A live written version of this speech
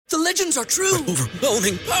The legends are true.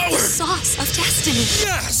 Overwhelming power! Sauce of destiny.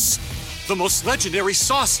 Yes! The most legendary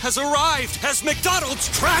sauce has arrived as McDonald's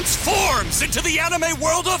transforms into the anime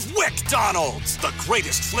world of WickDonald's. The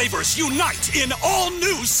greatest flavors unite in all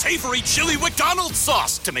new savory chili McDonald's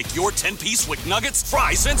sauce to make your 10-piece Wick Nuggets,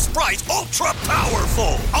 fries, and Sprite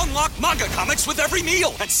ultra-powerful. Unlock manga comics with every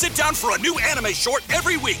meal and sit down for a new anime short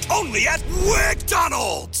every week only at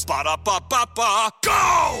WickDonald's. Ba-da-ba-ba-ba,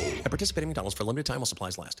 go! At participating McDonald's for a limited time while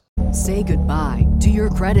supplies last. Say goodbye to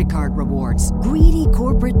your credit card rewards. Greedy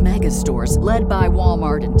corporate mega stores, led by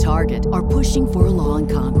Walmart and Target, are pushing for a law in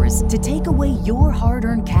Congress to take away your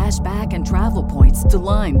hard-earned cash back and travel points to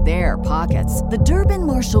line their pockets. The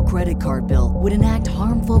Durbin-Marshall credit card bill would enact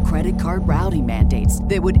harmful credit card routing mandates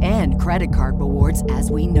that would end credit card rewards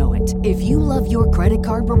as we know it. If you love your credit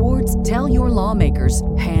card rewards, tell your lawmakers,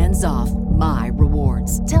 hands off my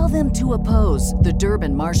rewards. Tell them to oppose the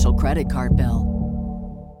Durbin-Marshall credit card bill.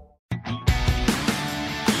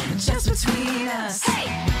 Just between us. Hey.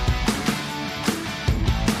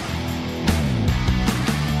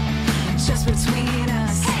 Just between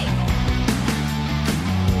us. Hey.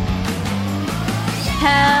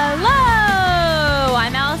 Hello!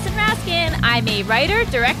 I'm Allison Raskin. I'm a writer,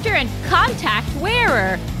 director, and contact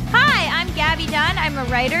wearer. Hi, I'm Gabby Dunn. I'm a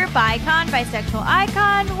writer, bicon, bisexual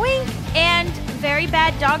icon, wink, and very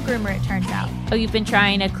bad dog groomer, it turns out. Oh, you've been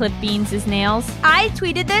trying to clip Beans' nails? I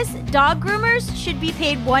tweeted this. Dog groomers should be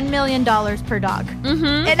paid $1 million per dog.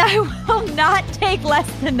 Mm-hmm. And I will not take less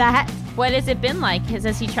than that. What has it been like?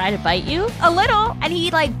 Has he tried to bite you? A little. And he,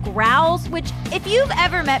 growls, which, if you've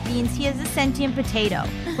ever met Beans, he is a sentient potato.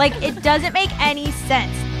 It doesn't make any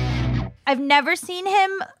sense. I've never seen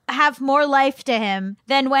him have more life to him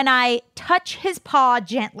than when I touch his paw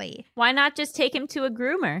gently. Why not just take him to a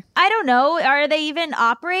groomer? I don't know. Are they even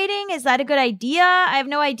operating? Is that a good idea? I have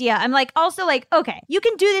no idea. I'm okay, you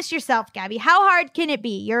can do this yourself, Gabby. How hard can it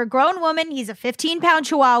be? You're a grown woman. He's a 15-pound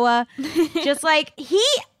chihuahua. He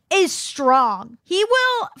is strong. He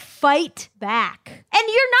will fight back. And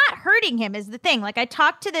you're not hurting him is the thing. I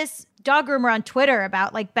talked to this dog groomer on Twitter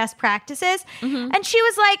about best practices. Mm-hmm. And she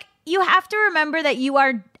was like, you have to remember that you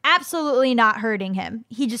are absolutely not hurting him.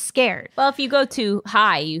 He just scared. Well, if you go too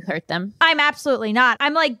high, you hurt them. I'm absolutely not.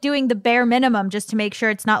 I'm doing the bare minimum just to make sure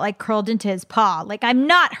it's not curled into his paw. I'm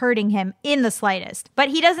not hurting him in the slightest. But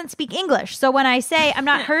he doesn't speak English. So when I say I'm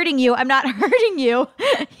not hurting you, I'm not hurting you,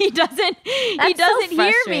 he doesn't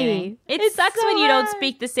hear me. It sucks when you don't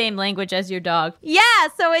speak the same language as your dog. Yeah,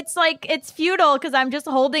 so it's it's futile because I'm just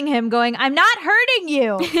holding him going, I'm not hurting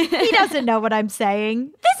you. He doesn't know what I'm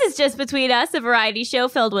saying. This is Just Between Us, a variety show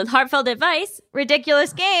filled with heartfelt advice,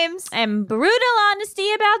 ridiculous games, and brutal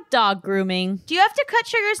honesty about dog grooming. Do you have to cut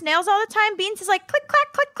Sugar's nails all the time? Beans is click,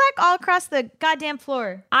 clack, click, clack all across the goddamn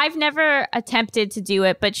floor. I've never attempted to do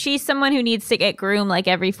it, but she's someone who needs to get groomed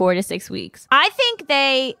every 4 to 6 weeks. I think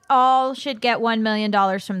they all should get $1 million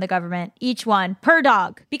from the government, each one, per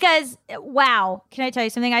dog. Because, wow, can I tell you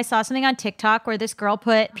something? I saw something on TikTok where this girl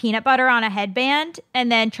put peanut butter on a headband and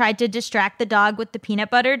then tried to distract the dog with the peanut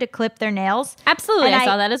butter to clip their nails. Absolutely, I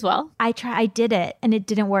saw that as well. I did it, and it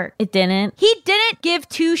didn't work. It didn't? He didn't give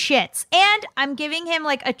two shits. And I'm giving him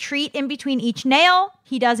a treat in between each nail.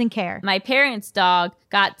 He doesn't care. My parents' dog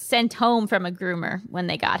got sent home from a groomer when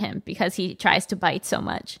they got him because he tries to bite so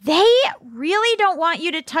much. They really don't want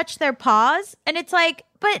you to touch their paws. And it's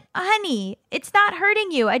but honey, it's not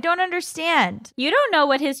hurting you. I don't understand. You don't know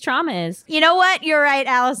what his trauma is. You know what? You're right,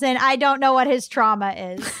 Allison. I don't know what his trauma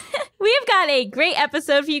is. We've got a great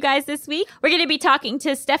episode for you guys this week. We're going to be talking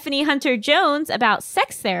to Stephanie Hunter-Jones about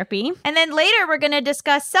sex therapy. And then later, we're going to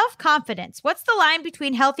discuss self-confidence. What's the line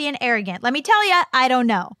between healthy and arrogant? Let me tell you, I don't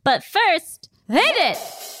know. But first, hit it!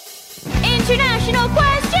 International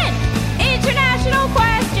question! International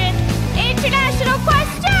question! International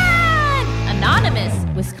question!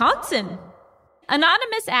 Anonymous, Wisconsin.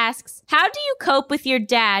 Anonymous asks, how do you cope with your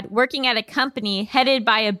dad working at a company headed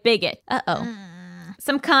by a bigot? Uh-oh.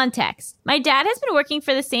 Some context. My dad has been working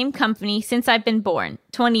for the same company since I've been born,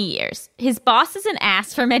 20 years. His boss is an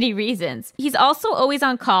ass for many reasons. He's also always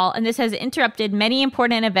on call, and this has interrupted many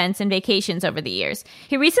important events and vacations over the years.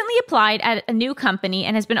 He recently applied at a new company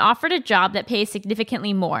and has been offered a job that pays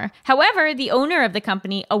significantly more. However, the owner of the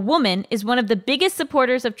company, a woman, is one of the biggest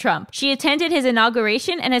supporters of Trump. She attended his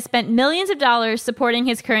inauguration and has spent millions of dollars supporting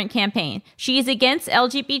his current campaign. She is against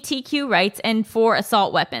LGBTQ rights and for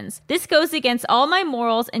assault weapons. This goes against all my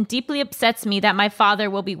morals and deeply upsets me that my father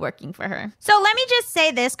will be working for her. So let me just say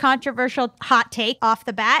this controversial hot take off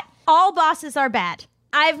the bat. All bosses are bad.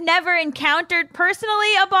 I've never encountered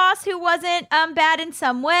personally a boss who wasn't bad in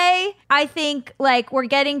some way. I think like we're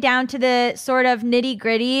getting down to the sort of nitty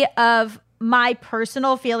gritty of my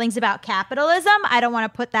personal feelings about capitalism. I don't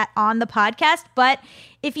want to put that on the podcast, but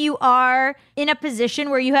if you are in a position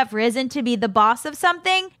where you have risen to be the boss of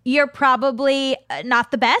something, you're probably not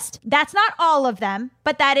the best. That's not all of them,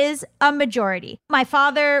 but that is a majority. My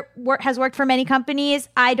father has worked for many companies.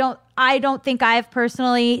 I don't think I've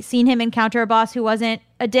personally seen him encounter a boss who wasn't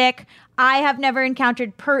a dick. I have never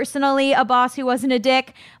encountered personally a boss who wasn't a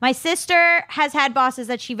dick. My sister has had bosses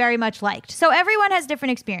that she very much liked. So everyone has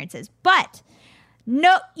different experiences. But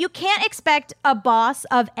no, you can't expect a boss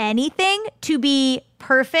of anything to be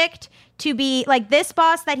perfect, to be like this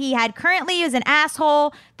boss that he had currently is an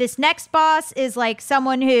asshole. This next boss is like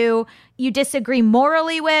someone who you disagree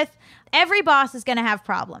morally with. Every boss is going to have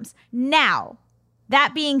problems. Now,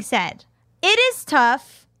 that being said, it is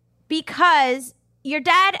tough because your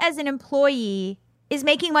dad as an employee is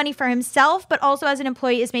making money for himself, but also as an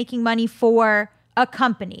employee is making money for a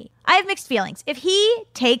company. I have mixed feelings. If he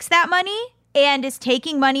takes that money and is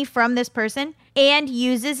taking money from this person and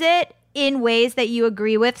uses it in ways that you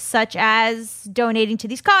agree with, such as donating to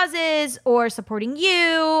these causes or supporting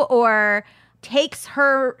you, or takes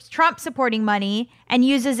her Trump supporting money and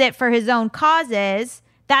uses it for his own causes,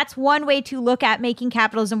 that's one way to look at making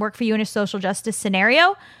capitalism work for you in a social justice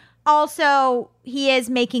scenario. Also, he is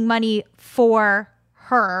making money for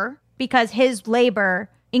her because his labor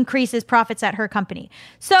increases profits at her company.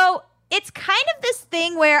 So it's kind of this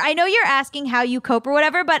thing where I know you're asking how you cope or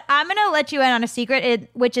whatever, but I'm going to let you in on a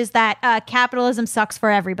secret, which is that capitalism sucks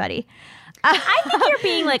for everybody. I think you're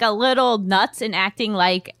being like a little nuts and acting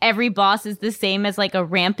like every boss is the same as like a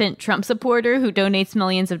rampant Trump supporter who donates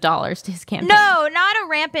millions of dollars to his campaign. No, not a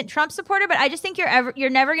rampant Trump supporter, but I just think you're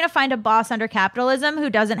never going to find a boss under capitalism who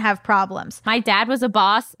doesn't have problems. My dad was a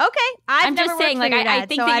boss. Okay, I'm just saying, like, I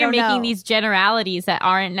think that you're making these generalities that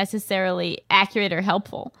aren't necessarily accurate or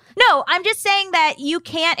helpful. No, I'm just saying that you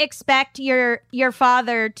can't expect your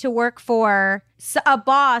father to work for a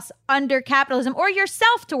boss under capitalism, or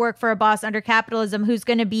yourself to work for a boss under capitalism who's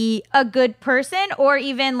going to be a good person or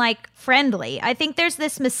even like friendly. I think there's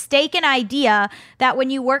this mistaken idea that when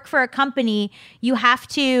you work for a company, you have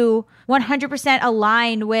to 100%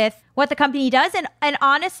 align with what the company does. And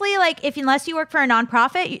honestly, like unless you work for a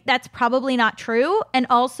nonprofit, that's probably not true. And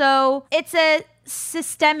also it's a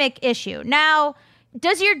systemic issue. Now,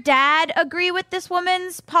 does your dad agree with this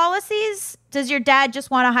woman's policies? Does your dad just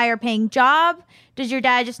want a higher paying job? Does your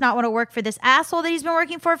dad just not want to work for this asshole that he's been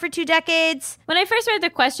working for 2 decades? When I first read the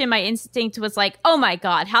question, my instinct was like, oh my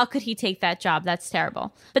God, how could he take that job? That's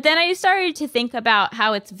terrible. But then I started to think about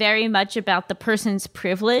how it's very much about the person's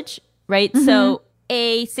privilege, right? Mm-hmm. So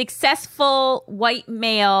a successful white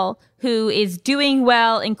male who is doing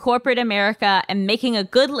well in corporate America and making a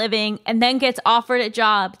good living and then gets offered a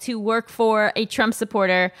job to work for a Trump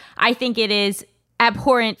supporter, I think it is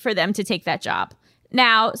abhorrent for them to take that job.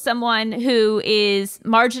 Now, someone who is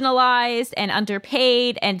marginalized and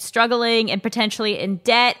underpaid and struggling and potentially in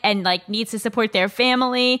debt and like needs to support their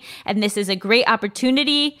family, and this is a great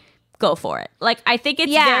opportunity, go for it. Like, I think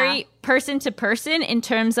it's very person to person in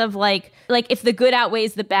terms of like if the good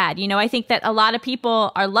outweighs the bad. You know, I think that a lot of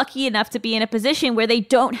people are lucky enough to be in a position where they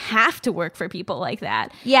don't have to work for people like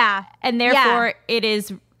that. Yeah. And therefore it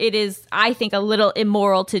is, I think, a little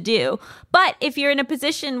immoral to do. But if you're in a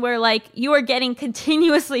position where like you are getting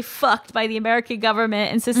continuously fucked by the American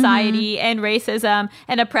government and society and racism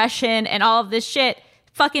and oppression and all of this shit,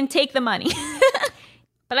 fucking take the money.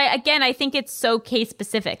 But I think it's so case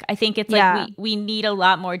specific. I think it's like we need a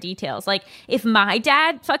lot more details. Like if my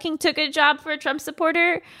dad fucking took a job for a Trump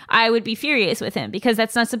supporter, I would be furious with him because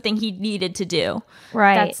that's not something he needed to do.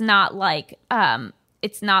 Right. That's not like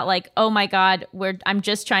it's not like, oh my God, I'm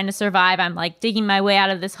just trying to survive. I'm like digging my way out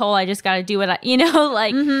of this hole. I just got to do what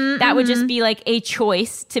that would just be like a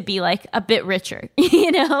choice to be like a bit richer,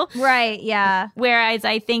 you know? Right. Yeah. Whereas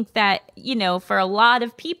I think that, you know, for a lot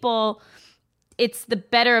of people, it's the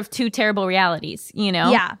better of two terrible realities, you know?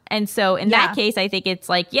 Yeah. And so in that case, I think it's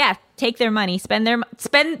like, take their money,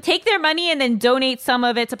 take their money and then donate some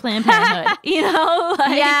of it to Planned Parenthood, you know?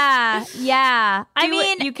 Like, yeah. I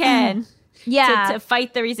mean, you can. To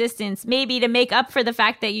fight the resistance. Maybe to make up for the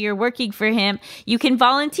fact that you're working for him, you can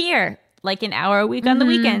volunteer like an hour a week on the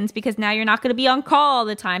weekends because now you're not going to be on call all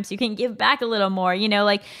the time. So you can give back a little more, you know,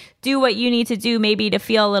 like do what you need to do maybe to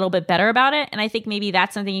feel a little bit better about it. And I think maybe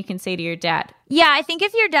that's something you can say to your dad. Yeah, I think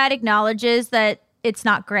if your dad acknowledges that it's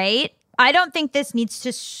not great, I don't think this needs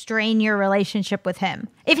to strain your relationship with him.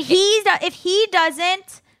 If he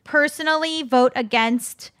doesn't personally vote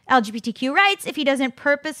against LGBTQ rights, if he doesn't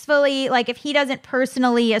purposefully, like if he doesn't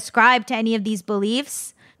personally ascribe to any of these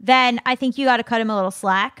beliefs, then I think you got to cut him a little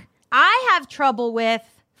slack. I have trouble with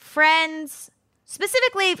friends,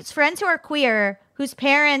 specifically friends who are queer, whose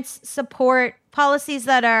parents support policies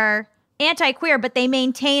that are anti-queer, but they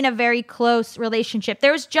maintain a very close relationship.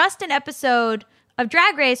 There was just an episode of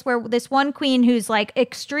Drag Race where this one queen who's like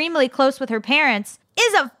extremely close with her parents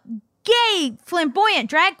is a gay, flamboyant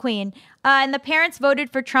drag queen. And the parents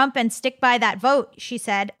voted for Trump and stick by that vote, she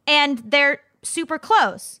said. And they're super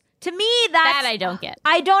close. To me, that I don't get.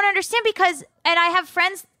 I don't understand because, and I have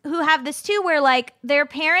friends who have this too, where like their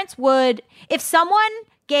parents would, if someone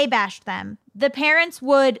gay bashed them, the parents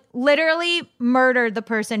would literally murder the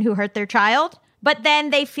person who hurt their child. But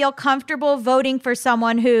then they feel comfortable voting for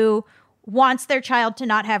someone who wants their child to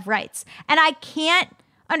not have rights. And I can't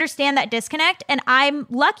understand that disconnect. And I'm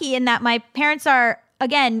lucky in that my parents are,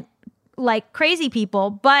 again, like crazy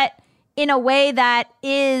people, but in a way that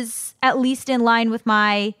is at least in line with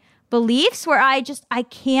my beliefs, where I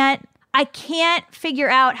can't figure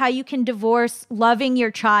out how you can divorce loving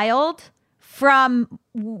your child from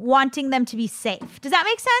wanting them to be safe. Does that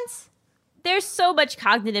make sense? There's so much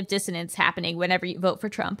cognitive dissonance happening whenever you vote for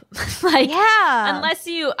Trump. Unless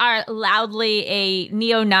you are loudly a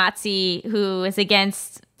neo-Nazi who is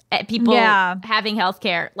against people having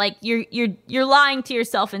healthcare, like you're lying to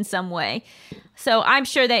yourself in some way. So I'm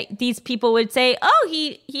sure that these people would say, "Oh,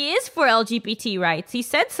 he is for LGBT rights. He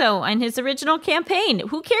said so in his original campaign.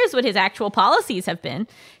 Who cares what his actual policies have been?"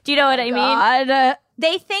 Do you know what I mean?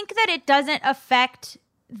 They think that it doesn't affect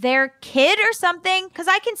their kid or something, because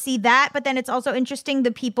I can see that, but then it's also interesting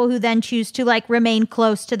the people who then choose to like remain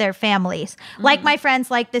close to their families, like my friends,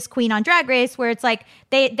 like this queen on Drag Race, where it's like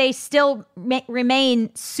they still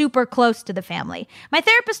remain super close to the family. My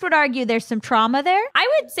therapist would argue there's some trauma there. I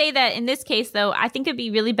would say that in this case, though, I think it'd be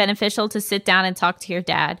really beneficial to sit down and talk to your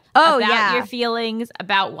dad about your feelings,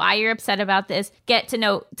 about why you're upset about this, get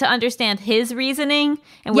to understand his reasoning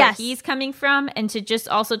and where he's coming from, and to just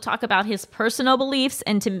also talk about his personal beliefs,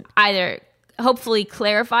 and to either hopefully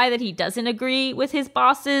clarify that he doesn't agree with his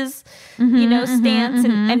boss's, stance.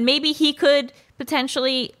 And maybe he could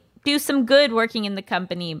potentially do some good working in the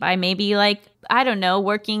company by maybe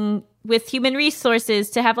working with human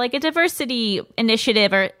resources to have like a diversity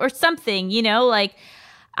initiative or something,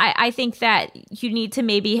 I think that you need to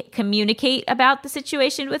maybe communicate about the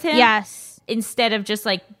situation with him. Yes. Instead of just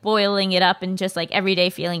like boiling it up and just like every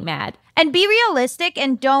day feeling mad. And be realistic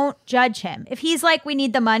and don't judge him. If he's like, we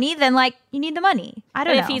need the money, then like, you need the money. I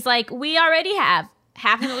don't know. If he's like, we already have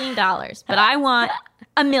 $500,000, but I want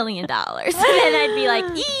 $1 million. Then I'd be like,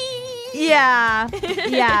 Yeah.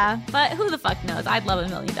 But who the fuck knows? I'd love $1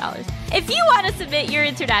 million. If you want to submit your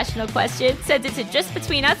international question, send it to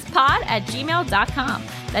justbetweenuspod@gmail.com.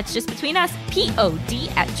 That's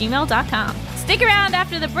justbetweenuspod@gmail.com. Stick around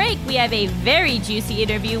after the break. We have a very juicy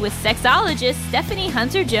interview with sexologist Stephanie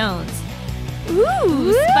Hunter-Jones.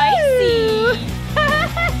 Ooh, spicy.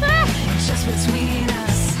 Just between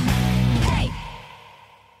us. Hey.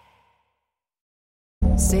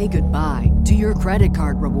 Say goodbye to your credit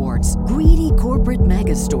card rewards. Greedy corporate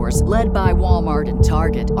mega stores, led by Walmart and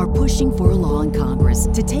Target, are pushing for a law in Congress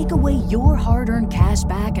to take away your hard-earned cash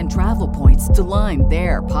back and travel points to line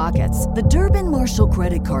their pockets. The Durbin-Marshall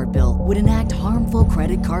credit card bill would enact harmful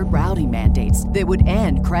credit card routing mandates that would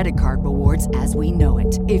end credit card rewards as we know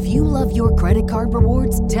it. If you love your credit card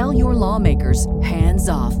rewards, tell your lawmakers, hands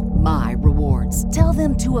off my rewards. Tell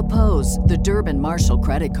them to oppose the Durbin-Marshall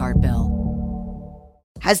credit card bill.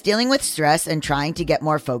 Has dealing with stress and trying to get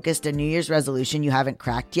more focused a New Year's resolution you haven't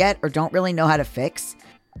cracked yet or don't really know how to fix?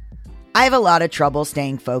 I have a lot of trouble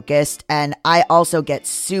staying focused, and I also get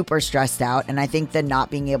super stressed out, and I think that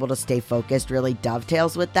not being able to stay focused really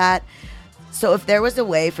dovetails with that. So if there was a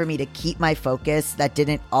way for me to keep my focus that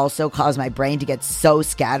didn't also cause my brain to get so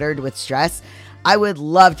scattered with stress, I would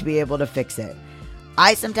love to be able to fix it.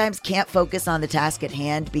 I sometimes can't focus on the task at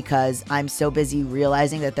hand because I'm so busy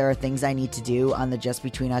realizing that there are things I need to do on the Just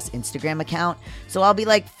Between Us Instagram account. So I'll be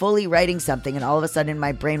like fully writing something and all of a sudden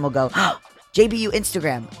my brain will go, JBU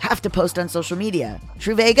Instagram, have to post on social media.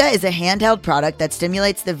 Truvaga is a handheld product that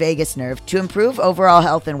stimulates the vagus nerve to improve overall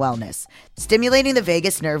health and wellness. Stimulating the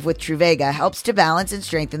vagus nerve with Truvaga helps to balance and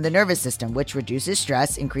strengthen the nervous system, which reduces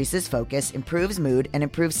stress, increases focus, improves mood, and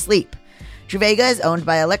improves sleep. Truvaga is owned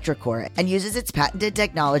by electroCore and uses its patented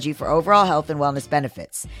technology for overall health and wellness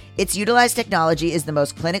benefits. Its utilized technology is the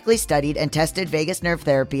most clinically studied and tested vagus nerve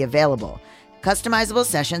therapy available. Customizable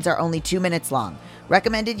sessions are only 2 minutes long.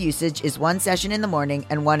 Recommended usage is 1 session in the morning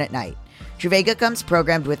and 1 at night. Truvaga comes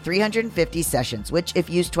programmed with 350 sessions, which, if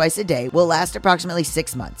used twice a day, will last approximately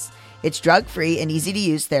 6 months. It's drug-free and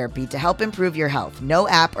easy-to-use therapy to help improve your health. No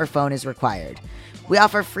app or phone is required. We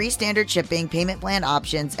offer free standard shipping, payment plan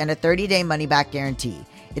options, and a 30-day money-back guarantee.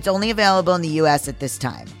 It's only available in the U.S. at this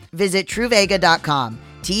time. Visit Truvaga.com,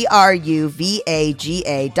 Truvaga.com,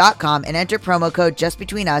 and enter promo code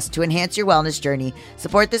JustBetweenUs to enhance your wellness journey,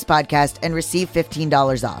 support this podcast, and receive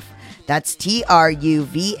 $15 off. That's Truvaga.com.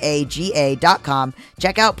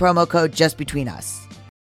 Check out promo code JustBetweenUs.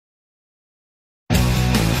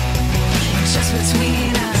 Just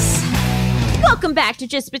between us. Welcome back to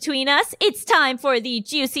Just Between Us. It's time for the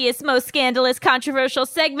juiciest, most scandalous, controversial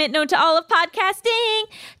segment known to all of podcasting,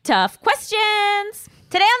 Tough Questions.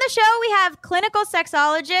 Today on the show, we have clinical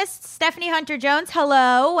sexologist Stephanie Hunter-Jones.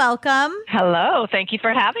 Hello, welcome. Hello, thank you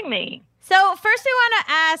for having me. So first we want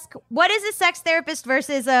to ask, what is a sex therapist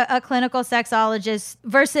versus a clinical sexologist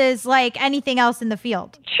versus like anything else in the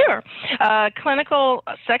field? Sure. Clinical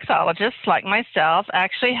sexologists like myself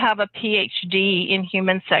actually have a PhD in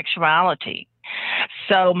human sexuality.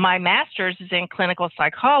 So my master's is in clinical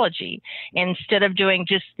psychology. Instead of doing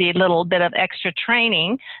just the little bit of extra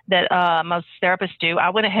training that most therapists do,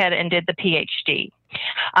 I went ahead and did the PhD.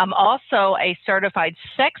 I'm also a certified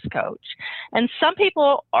sex coach, and some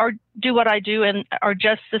people do what I do and are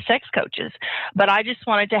just the sex coaches, but I just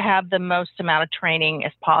wanted to have the most amount of training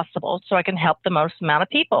as possible so I can help the most amount of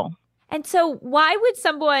people. And so why would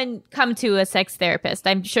someone come to a sex therapist?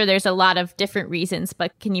 I'm sure there's a lot of different reasons,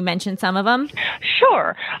 but can you mention some of them?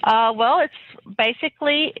 Sure. Well, it's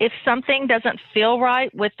basically if something doesn't feel right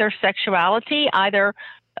with their sexuality, either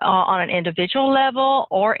on an individual level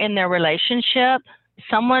or in their relationship,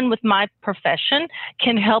 someone with my profession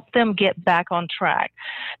can help them get back on track.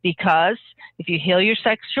 Because if you heal your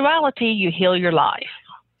sexuality, you heal your life.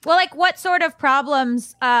 Well, like what sort of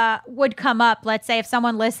problems would come up? Let's say if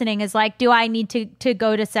someone listening is like, do I need to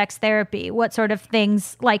go to sex therapy? What sort of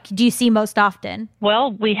things like do you see most often?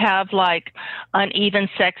 Well, we have like uneven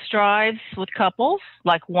sex drives with couples,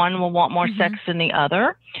 like one will want more sex than the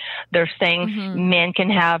other. There's things men can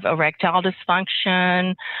have erectile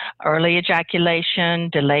dysfunction, early ejaculation,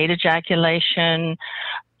 delayed ejaculation.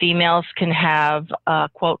 Females can have,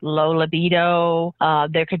 quote, low libido.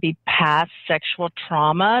 There could be past sexual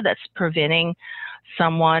trauma that's preventing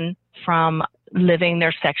someone from living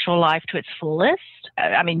their sexual life to its fullest.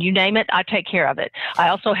 I mean, you name it, I take care of it. I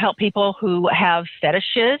also help people who have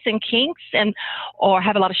fetishes and kinks or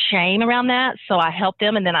have a lot of shame around that. So I help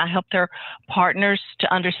them, and then I help their partners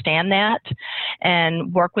to understand that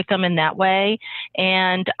and work with them in that way.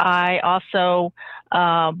 And I also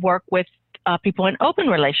work with people in open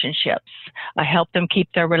relationships. I help them keep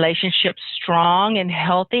their relationships strong and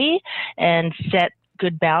healthy and set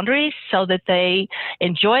good boundaries so that they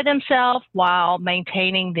enjoy themselves while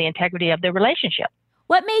maintaining the integrity of their relationship.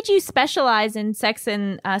 What made you specialize in sex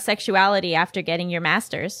and sexuality after getting your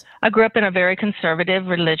master's? I grew up in a very conservative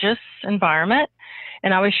religious environment,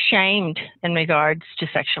 and I was shamed in regards to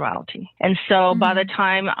sexuality. And so by the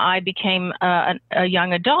time I became a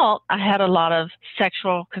young adult, I had a lot of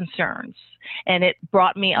sexual concerns, and it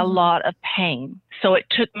brought me a lot of pain. So it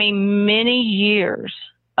took me many years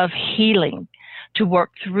of healing to work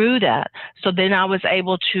through that. So then I was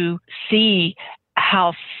able to see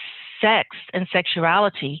how sex and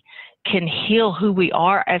sexuality can heal who we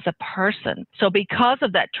are as a person. So because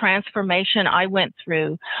of that transformation I went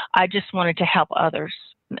through, I just wanted to help others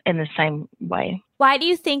in the same way. Why do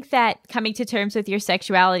you think that coming to terms with your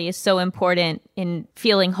sexuality is so important in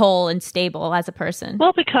feeling whole and stable as a person?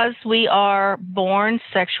 Well, because we are born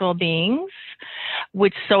sexual beings,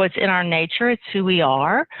 so it's in our nature, it's who we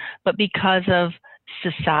are, but because of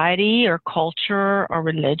society or culture or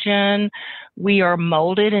religion, we are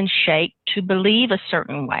molded and shaped to believe a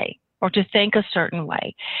certain way or to think a certain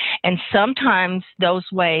way. And sometimes those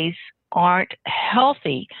ways aren't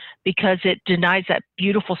healthy because it denies that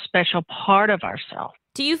beautiful, special part of ourselves.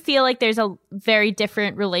 Do you feel like there's a very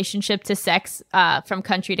different relationship to sex from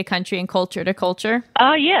country to country and culture to culture?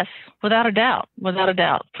 Yes, without a doubt,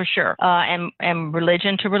 for sure. And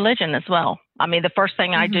religion to religion as well. I mean, the first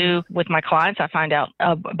thing I do with my clients, I find out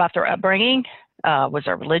about their upbringing. Was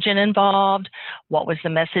there religion involved? What was the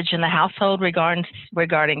message in the household regarding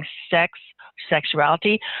sex,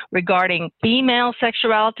 sexuality, regarding female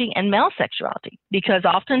sexuality and male sexuality? Because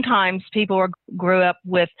oftentimes people grew up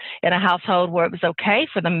in a household where it was okay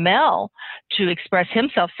for the male to express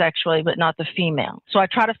himself sexually, but not the female. So I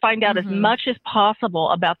try to find out as much as possible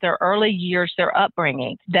about their early years, their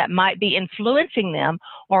upbringing, that might be influencing them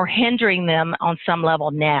or hindering them on some level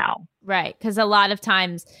now. Right. Because a lot of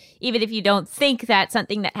times, even if you don't think that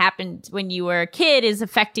something that happened when you were a kid is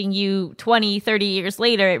affecting you 20, 30 years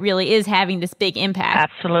later, it really is having this big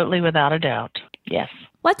impact. Absolutely, without a doubt. Yes.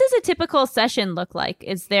 What does a typical session look like?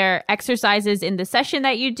 Is there exercises in the session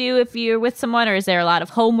that you do if you're with someone, or is there a lot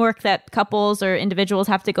of homework that couples or individuals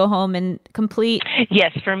have to go home and complete?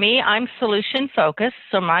 Yes, for me, I'm solution focused,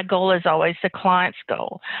 so my goal is always the client's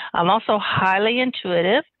goal. I'm also highly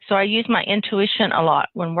intuitive, so I use my intuition a lot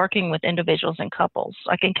when working with individuals and couples.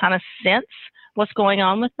 I can kind of sense what's going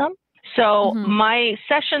on with them. So my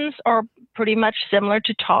sessions are pretty much similar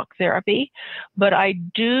to talk therapy, but I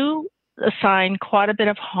do assign quite a bit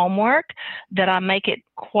of homework that I make it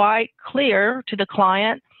quite clear to the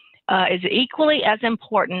client is equally as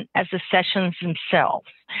important as the sessions themselves.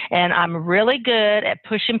 And I'm really good at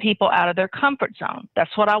pushing people out of their comfort zone.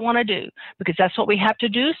 That's what I want to do, because that's what we have to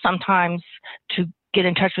do sometimes to get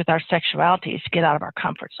in touch with our sexuality, is to get out of our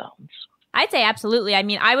comfort zones. I'd say absolutely. I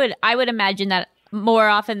mean, I would imagine that more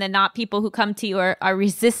often than not, people who come to you are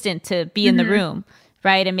resistant to be in the room.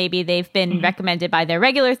 Right. And maybe they've been recommended by their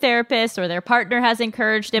regular therapist or their partner has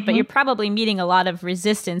encouraged it, but you're probably meeting a lot of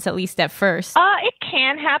resistance, at least at first. It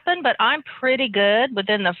can happen, but I'm pretty good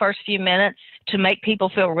within the first few minutes to make people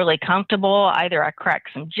feel really comfortable. Either I crack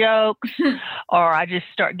some jokes or I just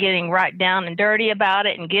start getting right down and dirty about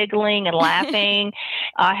it and giggling and laughing.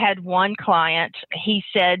 I had one client, he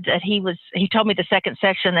said that he told me the second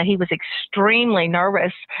session that he was extremely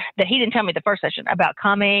nervous, that he didn't tell me the first session about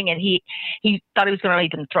coming, and he thought he was going to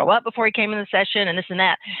even throw up before he came in the session and this and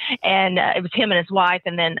that. And it was him and his wife.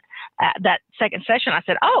 And then that second session, I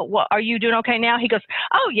said, "Oh, well, are you doing okay now?" He goes,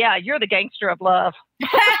 "Oh, yeah, you're the gangster of love."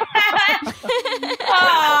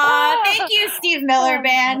 Aw, thank you, Steve Miller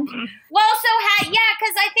Band. Well, so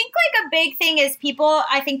because I think like a big thing is people,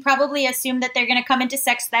 I think, probably assume that they're going to come into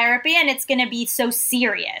sex therapy and it's going to be so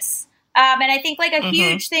serious. And I think like a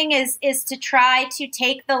huge thing is to try to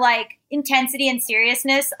take the like intensity and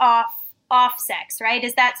seriousness off sex, right?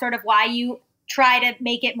 Is that sort of why you try to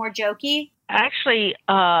make it more jokey? Actually,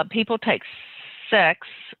 people take sex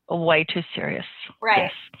way too serious. Right.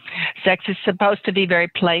 Yes. Sex is supposed to be very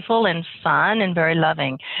playful and fun and very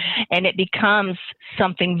loving, and it becomes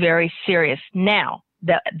something very serious. Now,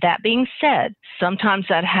 that being said, sometimes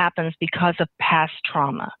that happens because of past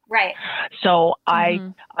trauma. Right. So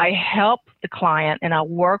I help the client and I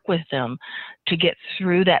work with them to get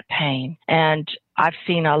through that pain. And I've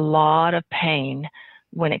seen a lot of pain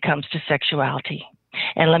when it comes to sexuality.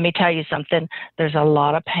 And let me tell you something, there's a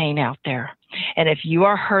lot of pain out there. And if you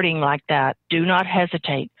are hurting like that, do not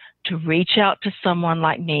hesitate to reach out to someone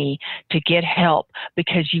like me to get help,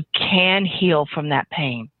 because you can heal from that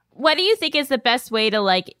pain. What do you think is the best way to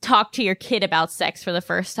like talk to your kid about sex for the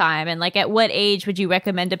first time? And like at what age would you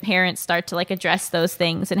recommend a parent start to like address those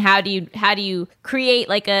things? And how do you create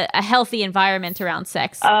like a healthy environment around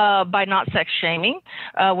sex? By not sex shaming.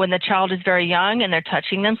 When the child is very young and they're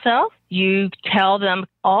touching themselves, you tell them,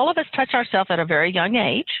 all of us touch ourselves at a very young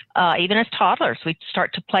age. Even as toddlers, we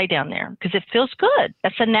start to play down there because it feels good.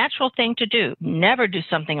 That's a natural thing to do. Never do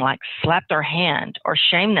something like slap their hand or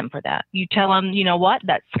shame them for that. You tell them, you know what,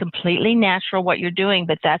 that's completely natural what you're doing,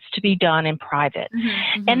 but that's to be done in private.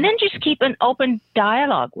 And then just keep an open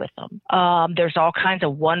dialogue with them. There's all kinds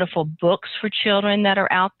of wonderful books for children that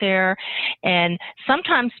are out there. And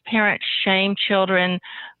sometimes parents shame children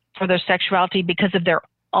for their sexuality because of their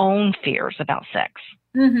own fears about sex.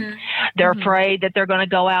 They're afraid that they're going to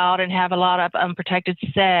go out and have a lot of unprotected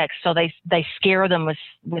sex, so they scare them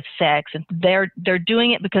with sex, and they're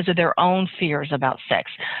doing it because of their own fears about sex.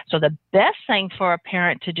 So the best thing for a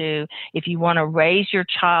parent to do if you want to raise your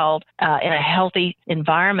child in a healthy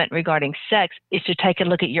environment regarding sex is to take a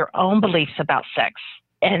look at your own beliefs about sex,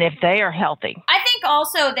 and if they are healthy. I think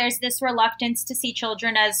also there's this reluctance to see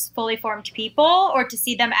children as fully formed people, or to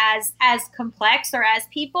see them as complex or as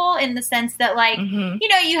people, in the sense that like, you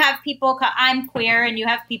know, you have people, I'm queer, and you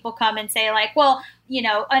have people come and say like, well, you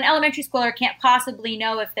know, an elementary schooler can't possibly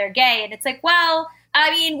know if they're gay. And it's like, well,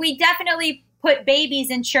 I mean, we definitely put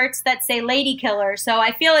babies in shirts that say lady killer. So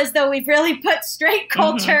I feel as though we've really put straight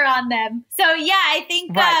culture on them. So yeah, I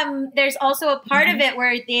think there's also a part of it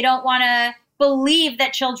where they don't want to believe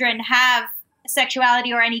that children have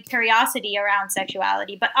sexuality or any curiosity around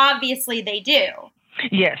sexuality, but obviously they do.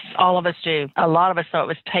 Yes, all of us do. A lot of us, though, it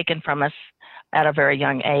was taken from us at a very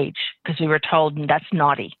young age because we were told that's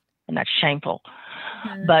naughty and that's shameful.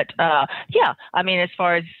 But yeah, I mean, as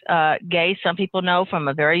far as gay, some people know from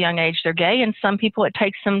a very young age they're gay, and some people it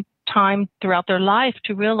takes some time throughout their life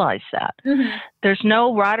to realize that. There's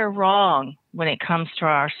no right or wrong when it comes to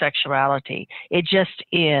our sexuality. It just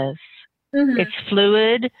is. It's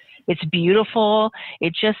fluid, It's beautiful.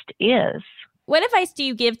 It just is. What advice do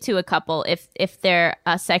you give to a couple if their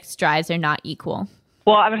sex drives are not equal?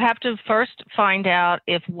 Well, I would have to first find out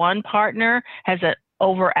if one partner has an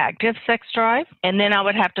overactive sex drive, and then I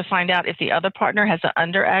would have to find out if the other partner has an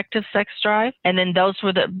underactive sex drive, and then those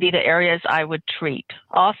would be the areas I would treat.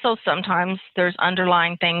 Also, sometimes there's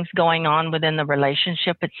underlying things going on within the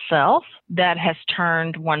relationship itself that has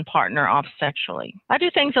turned one partner off sexually. I do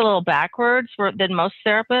things a little backwards than most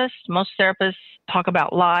therapists. Most therapists talk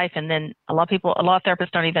about life, and then a lot of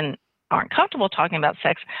therapists aren't comfortable talking about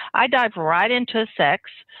sex. I dive right into sex.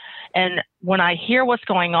 And when I hear what's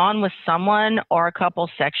going on with someone or a couple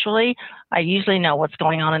sexually, I usually know what's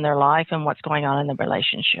going on in their life and what's going on in the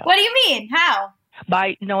relationship. What do you mean? How?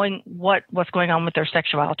 By knowing what's going on with their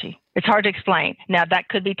sexuality. It's hard to explain. Now, that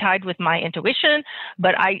could be tied with my intuition,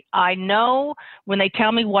 but I know when they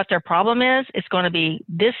tell me what their problem is, it's going to be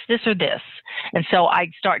this, or this. And so I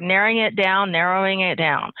start narrowing it down.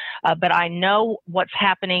 But I know what's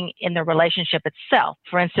happening in the relationship itself.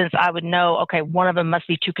 For instance, I would know, okay, one of them must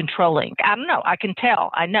be too controlling. I don't know. I can tell.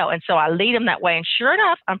 I know. And so I lead them that way. And sure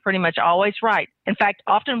enough, I'm pretty much always right. In fact,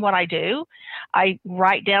 often what I do, I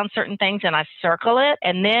write down certain things and I circle it.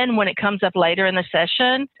 And then when it comes up later in the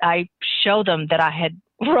session, I show them that I had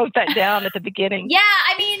wrote that down at the beginning. Yeah,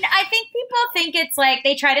 I mean, I think people think it's like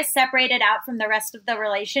they try to separate it out from the rest of the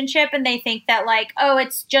relationship, and they think that like, oh,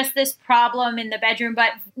 it's just this problem in the bedroom,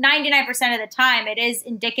 but 99% of the time it is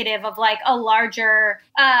indicative of like a larger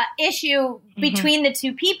issue between the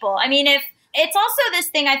two people. I mean, if it's also this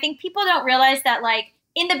thing, I think people don't realize that like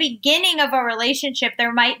in the beginning of a relationship,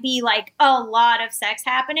 there might be like a lot of sex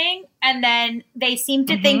happening. And then they seem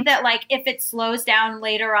to think that like if it slows down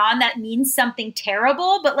later on, that means something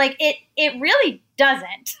terrible. But like it really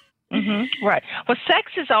doesn't. Right. Well,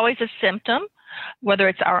 sex is always a symptom, whether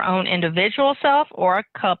it's our own individual self or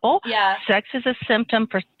a couple. Yeah. Sex is a symptom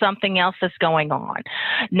for something else that's going on.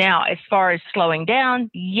 Now, as far as slowing down,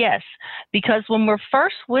 yes, because when we're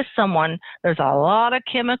first with someone, there's a lot of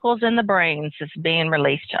chemicals in the brains that's being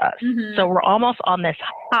released to us. So we're almost on this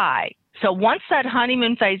high. So once that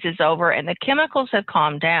honeymoon phase is over and the chemicals have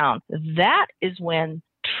calmed down, that is when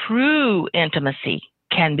true intimacy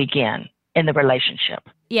can begin in the relationship.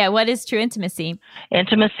 Yeah, what is true intimacy?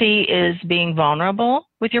 Intimacy is being vulnerable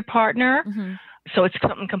with your partner. So it's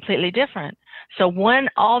something completely different. So when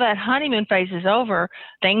all that honeymoon phase is over,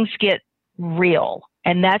 things get real.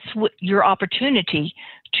 And that's your opportunity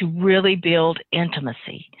to really build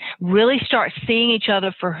intimacy. Really start seeing each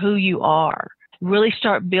other for who you are. Really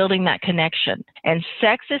start building that connection. And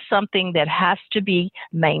sex is something that has to be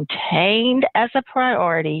maintained as a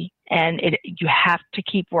priority, and you have to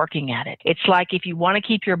keep working at it. It's like if you want to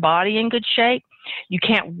keep your body in good shape, you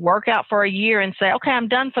can't work out for a year and say, okay, I'm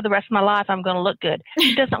done for the rest of my life. I'm going to look good.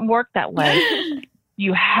 It doesn't work that way.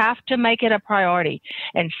 You have to make it a priority.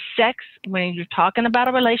 And sex, when you're talking about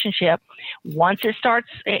a relationship, once it starts,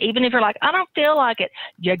 even if you're like, I don't feel like it,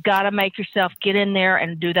 you got to make yourself get in there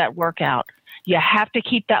and do that workout. You have to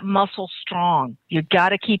keep that muscle strong. You got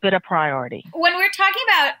to keep it a priority. When we're talking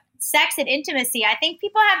about sex and intimacy, I think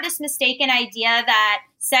people have this mistaken idea that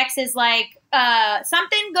sex is like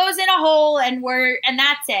something goes in a hole and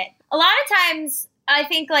that's it. A lot of times I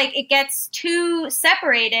think like it gets too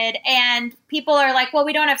separated and people are like, well,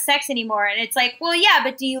 we don't have sex anymore. And it's like, well, yeah,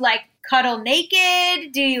 but do you like cuddle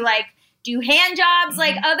naked? Do you like do hand jobs?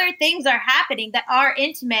 Like other things are happening that are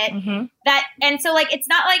intimate and so like, it's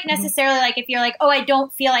not like necessarily like if you're like, oh, I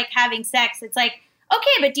don't feel like having sex. It's like,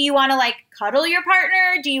 okay, but do you want to like cuddle your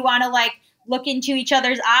partner? Do you want to like look into each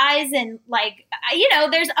other's eyes and like, you know,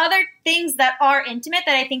 there's other things that are intimate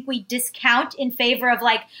that I think we discount in favor of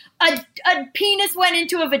like a penis went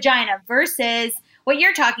into a vagina versus what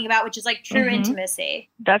you're talking about, which is like true intimacy.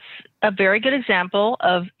 That's a very good example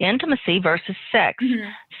of intimacy versus sex.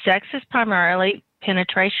 Sex is primarily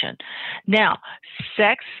penetration. Now,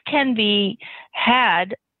 sex can be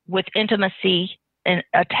had with intimacy and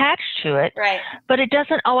attached to it, right? But it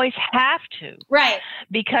doesn't always have to, right?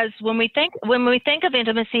 Because when we think of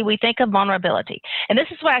intimacy, we think of vulnerability, and this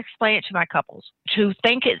is why I explain it to my couples who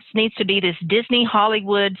think it needs to be this Disney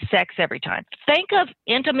Hollywood sex every time. Think of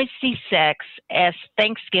intimacy sex as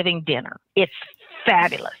Thanksgiving dinner. It's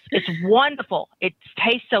fabulous. It's wonderful. It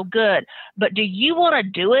tastes so good. But do you want to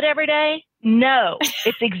do it every day? No,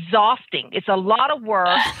 it's exhausting. It's a lot of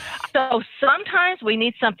work. So sometimes we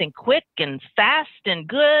need something quick and fast and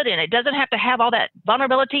good, and it doesn't have to have all that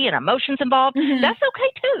vulnerability and emotions involved. That's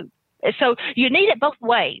okay too. So you need it both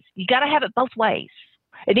ways. You got to have it both ways.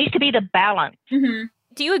 It needs to be the balance.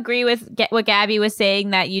 Do you agree with what Gabby was saying,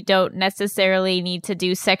 that you don't necessarily need to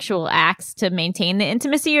do sexual acts to maintain the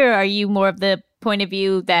intimacy, or are you more of the point of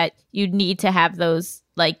view that you need to have those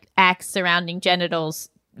like acts surrounding genitals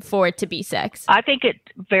for it to be sex? I think it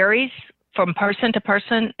varies from person to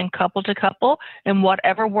person and couple to couple, and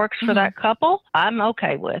whatever works for that couple, I'm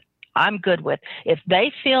okay with. I'm good with. If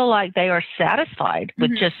they feel like they are satisfied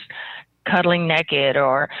with just cuddling naked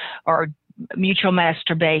or mutual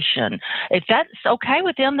masturbation, if that's okay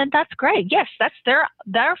with them, then that's great. Yes, that's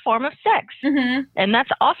their form of sex, and that's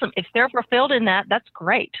awesome. If they're fulfilled in that, that's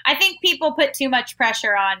great. I think people put too much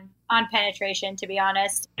pressure on penetration, to be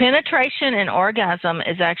honest. Penetration and orgasm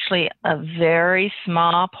is actually a very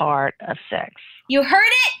small part of sex. You heard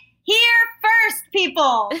it here first,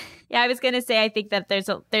 people. Yeah, I was gonna say, I think that there's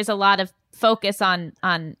a lot of focus on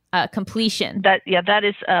completion. That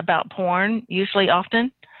is about porn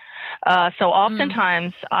often. So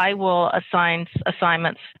oftentimes I will assign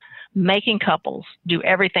assignments making couples do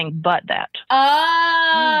everything but that.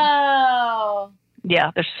 Oh.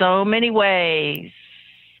 Yeah, there's so many ways.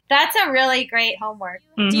 That's a really great homework.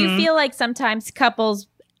 Do you feel like sometimes couples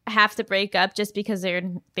have to break up just because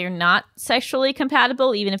they're not sexually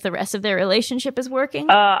compatible, even if the rest of their relationship is working?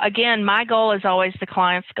 Again, my goal is always the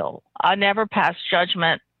client's goal. I never pass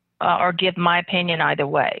judgment or give my opinion either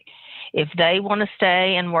way. If they want to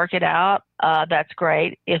stay and work it out, that's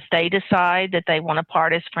great. If they decide that they want to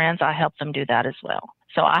part as friends, I help them do that as well.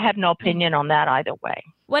 So I have no opinion on that either way.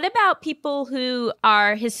 What about people who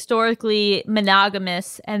are historically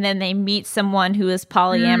monogamous and then they meet someone who is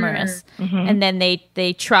polyamorous and then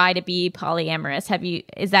they try to be polyamorous?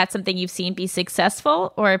 Is that something you've seen be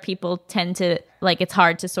successful, or people tend to, like, it's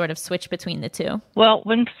hard to sort of switch between the two? Well,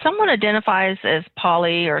 when someone identifies as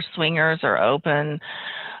poly or swingers or open,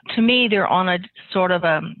 to me, they're on a sort of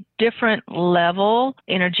a different level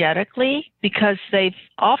energetically, because they've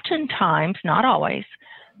oftentimes, not always,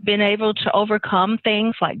 been able to overcome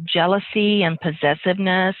things like jealousy and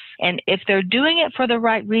possessiveness. And if they're doing it for the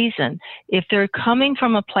right reason, if they're coming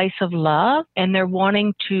from a place of love and they're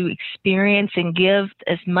wanting to experience and give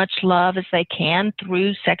as much love as they can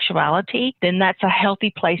through sexuality, then that's a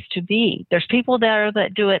healthy place to be. There's people there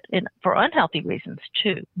that do it for unhealthy reasons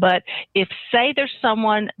too. But if, say, there's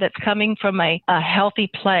someone that's coming from a healthy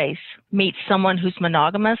place, meets someone who's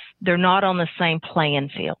monogamous, they're not on the same playing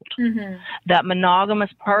field. That monogamous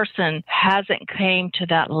person hasn't came to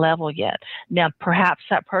that level yet. Now, perhaps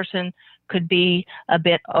that person could be a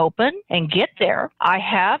bit open and get there. I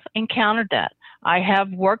have encountered that. I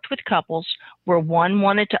have worked with couples where one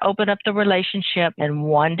wanted to open up the relationship and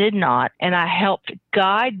one did not. And I helped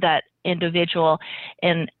guide that individual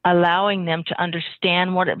in allowing them to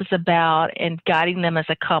understand what it was about and guiding them as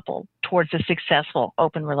a couple towards a successful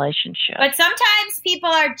open relationship. But sometimes people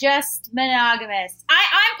are just monogamous.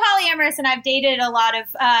 I'm polyamorous, and I've dated a lot of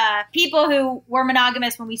people who were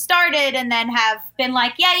monogamous when we started and then have been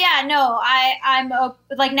like, I'm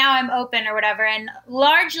like, now I'm open or whatever. And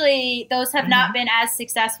largely those have not been as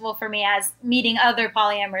successful for me as meeting other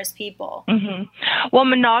polyamorous people. Well,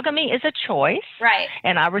 monogamy is a choice. Right.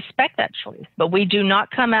 And I respect that choice. But we do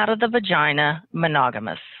not come out of the vagina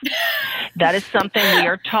monogamous. That is something we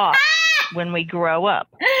are taught when we grow up.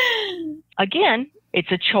 Again, it's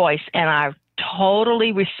a choice, and I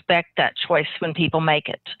totally respect that choice when people make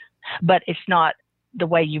it. But it's not the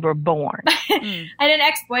way you were born. I had an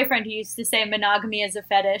ex-boyfriend who used to say monogamy is a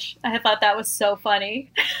fetish. I thought that was so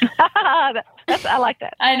funny. I like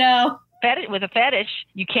that. I know. With a fetish,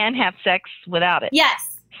 you can have sex without it.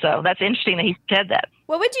 Yes. So that's interesting that he said that.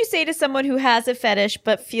 What would you say to someone who has a fetish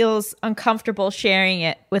but feels uncomfortable sharing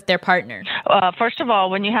it with their partner? First of all,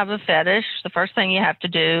 when you have a fetish, the first thing you have to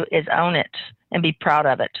do is own it and be proud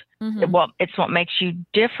of it. It's what makes you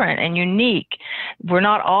different and unique. We're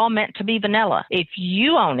not all meant to be vanilla. If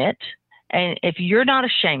you own it and if you're not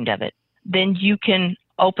ashamed of it, then you can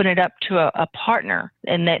open it up to a partner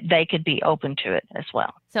and that they could be open to it as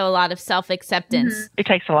well. So a lot of self-acceptance. It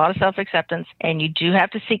takes a lot of self-acceptance, and you do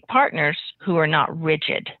have to seek partners who are not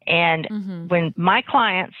rigid. And when my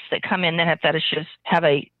clients that come in that have fetishes have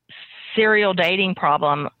a serial dating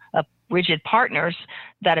problem of rigid partners,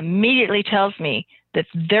 that immediately tells me that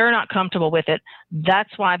they're not comfortable with it.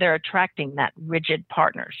 That's why they're attracting that rigid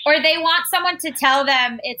partners. Or they want someone to tell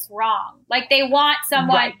them it's wrong. Like they want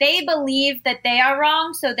someone, they believe that they are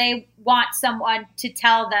wrong, so they want someone to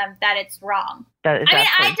tell them that it's wrong.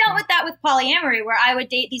 I dealt with that with polyamory, where I would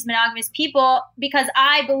date these monogamous people because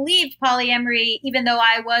I believed polyamory, even though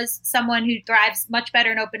I was someone who thrives much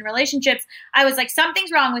better in open relationships. I was like,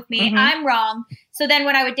 something's wrong with me. I'm wrong. So then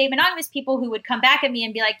when I would date monogamous people who would come back at me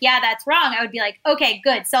and be like, yeah, that's wrong, I would be like, okay,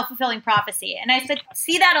 good, self-fulfilling prophecy. And I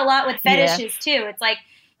see that a lot with fetishes too. It's like,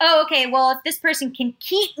 oh, okay, well, if this person can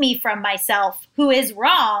keep me from myself, who is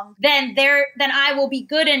wrong, then I will be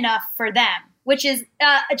good enough for them. Which is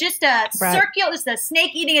just a circular, just a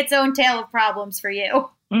snake eating its own tail of problems for you.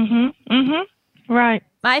 Right.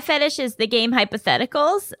 My fetish is the game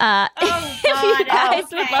Hypotheticals. If you guys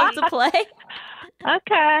would love to play.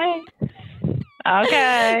 Okay.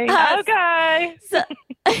 So,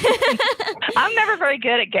 I'm never very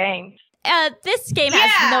good at games. This game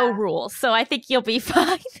has no rules, so I think you'll be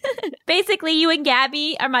fine. Basically, you and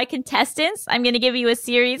Gabby are my contestants. I'm going to give you a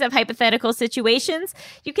series of hypothetical situations.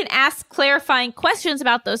 You can ask clarifying questions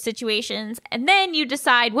about those situations, and then you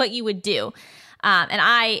decide what you would do. And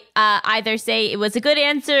I either say it was a good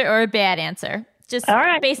answer or a bad answer, just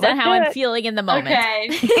based on how I'm feeling in the moment.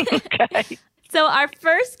 Okay. So our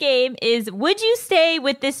first game is, would you stay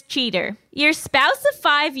with this cheater? Your spouse of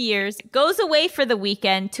 5 years goes away for the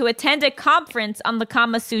weekend to attend a conference on the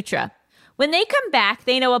Kama Sutra. When they come back,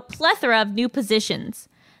 they know a plethora of new positions.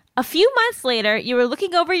 A few months later, you were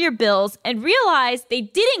looking over your bills and realized they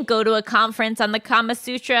didn't go to a conference on the Kama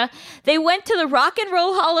Sutra. They went to the Rock and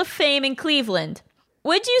Roll Hall of Fame in Cleveland.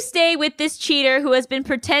 Would you stay with this cheater who has been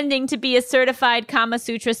pretending to be a certified Kama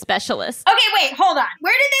Sutra specialist? Okay, wait, hold on.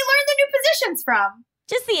 Where did they learn the new positions from?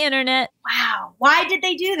 Just the internet. Wow. Why did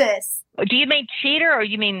they do this? Do you mean cheater or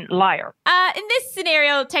you mean liar? In this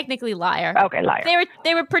scenario, technically liar. Okay, liar.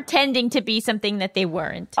 They were pretending to be something that they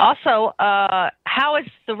weren't. Also, how is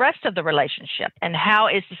the rest of the relationship and how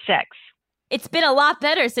is the sex? It's been a lot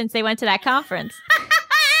better since they went to that conference.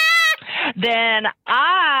 Then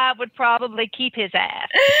I would probably keep his ass.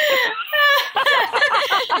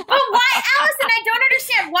 But why, Allison? I don't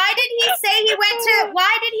understand. Why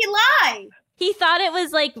did he lie? He thought it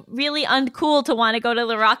was like really uncool to want to go to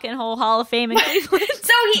the Rock and Roll Hall of Fame in Cleveland.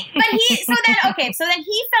 So then he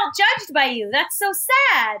felt judged by you. That's so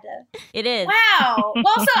sad. It is. Wow.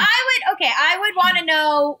 Well, so I would want to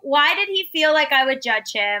know, why did he feel like I would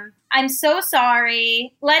judge him? I'm so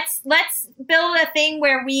sorry. Let's build a thing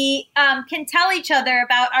where we can tell each other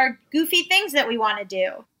about our goofy things that we want to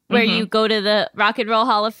do. Where you go to the Rock and Roll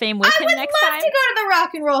Hall of Fame with him next time? I would love to go to the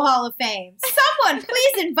Rock and Roll Hall of Fame. Someone,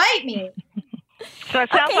 please invite me. So it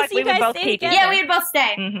sounds like so we you would guys both stay keep together. it. Yeah, we would both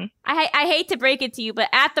stay. Mm-hmm. I hate to break it to you, but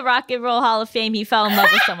at the Rock and Roll Hall of Fame, he fell in love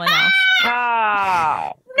with someone else.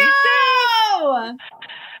 Oh. No!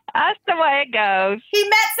 That's the way it goes. He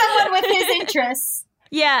met someone with his interests.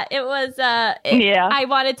 Yeah, it was, I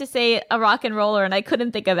wanted to say a rock and roller and I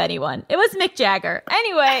couldn't think of anyone. It was Mick Jagger.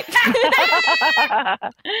 Anyway.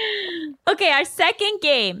 Okay, our second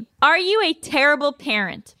game. Are you a terrible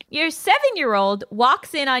parent? Your 7-year-old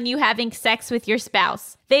walks in on you having sex with your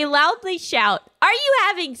spouse. They loudly shout, "Are you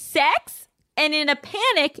having sex?" And in a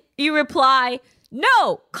panic, you reply,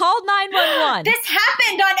 "No, call 911. This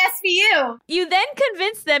happened on SVU. You then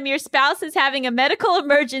convince them your spouse is having a medical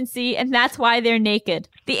emergency and that's why they're naked.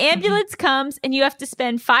 The ambulance comes and you have to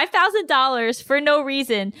spend $5,000 for no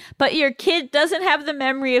reason, but your kid doesn't have the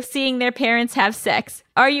memory of seeing their parents have sex.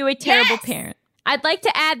 Are you a terrible parent? I'd like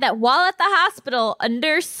to add that while at the hospital, a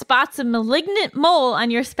nurse spots a malignant mole on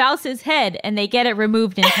your spouse's head and they get it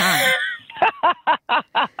removed in time.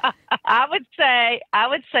 I would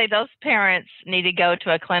say those parents need to go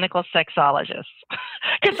to a clinical sexologist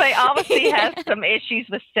because they obviously have some issues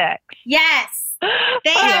with sex. Yes. They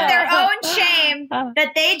have their own shame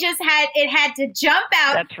that they just had to jump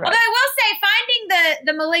out. That's right. Although I will say, finding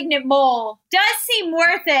the malignant mole does seem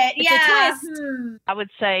worth it. It's a twist. I would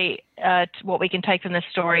say what we can take from this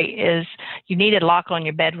story is you need a lock on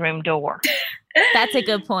your bedroom door. That's a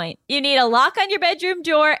good point. You need a lock on your bedroom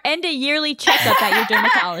door and a yearly checkup at your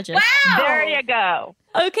dermatologist. Wow. There you go.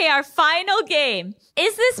 Okay, our final game.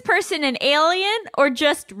 Is this person an alien or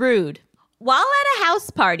just rude? While at a house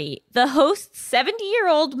party, the host's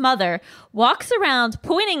 70-year-old mother walks around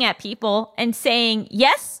pointing at people and saying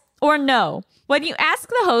yes or no. When you ask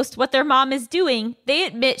the host what their mom is doing, they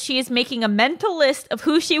admit she is making a mental list of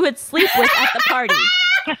who she would sleep with at the party.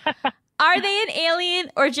 Are they an alien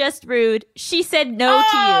or just rude? She said no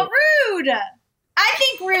to you. Rude. I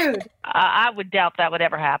think rude. I would doubt that would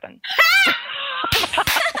ever happen.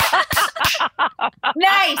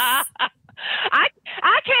 Nice.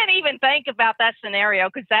 I can't even think about that scenario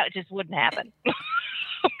because that just wouldn't happen.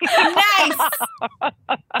 Nice.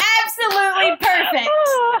 Absolutely perfect.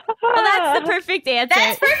 Well, that's the perfect answer.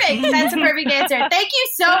 That's perfect. That's a perfect answer. Thank you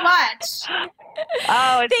so much.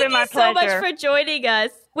 Oh, it's been my Thank you so much pleasure. for joining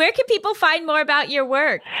us. Where can people find more about your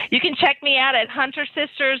work? You can check me out at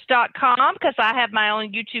huntersisters.com because I have my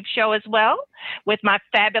own YouTube show as well with my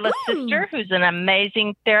fabulous sister who's an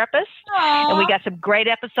amazing therapist. Aww. And we got some great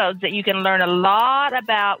episodes that you can learn a lot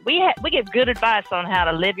about. We give good advice on how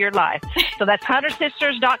to live your life. So that's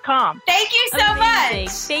huntersisters.com. Thank you so Amazing.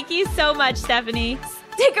 much. Thank you so much, Stephanie.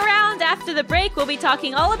 Stick around after the break. We'll be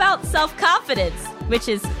talking all about self-confidence, which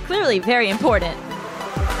is clearly very important.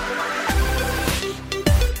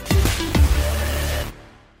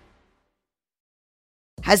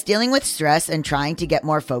 Has dealing with stress and trying to get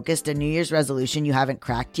more focused a New Year's resolution you haven't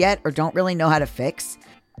cracked yet or don't really know how to fix?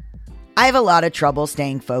 I have a lot of trouble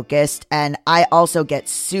staying focused, and I also get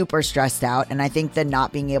super stressed out, and I think the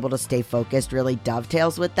not being able to stay focused really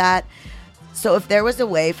dovetails with that. So if there was a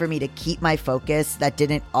way for me to keep my focus that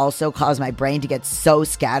didn't also cause my brain to get so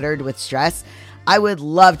scattered with stress, I would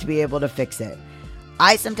love to be able to fix it.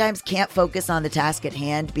 I sometimes can't focus on the task at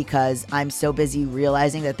hand because I'm so busy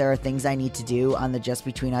realizing that there are things I need to do on the Just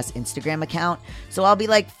Between Us Instagram account. So I'll be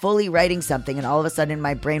like fully writing something and all of a sudden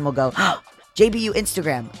my brain will go, JBU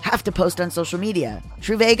Instagram, have to post on social media.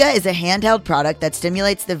 Truvaga is a handheld product that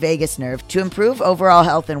stimulates the vagus nerve to improve overall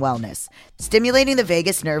health and wellness. Stimulating the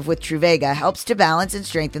vagus nerve with Truvaga helps to balance and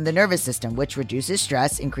strengthen the nervous system, which reduces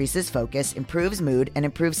stress, increases focus, improves mood, and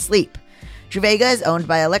improves sleep. Truvaga is owned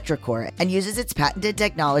by electroCore and uses its patented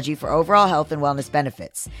technology for overall health and wellness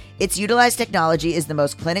benefits. Its utilized technology is the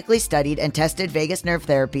most clinically studied and tested vagus nerve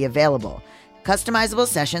therapy available. Customizable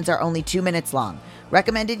sessions are only 2 minutes long.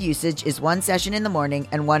 Recommended usage is 1 session in the morning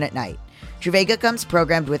and 1 at night. Truvaga comes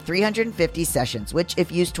programmed with 350 sessions, which,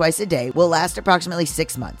 if used twice a day, will last approximately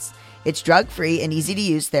 6 months. It's drug-free and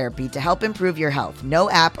easy-to-use therapy to help improve your health. No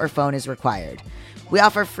app or phone is required. We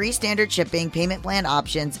offer free standard shipping, payment plan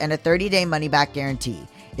options, and a 30-day money-back guarantee.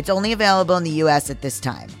 It's only available in the U.S. at this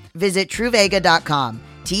time. Visit Truvaga.com,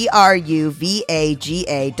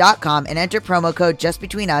 Truvaga.com, and enter promo code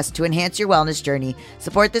JustBetweenUs to enhance your wellness journey,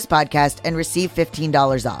 support this podcast, and receive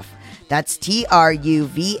 $15 off. That's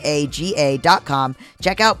Truvaga.com.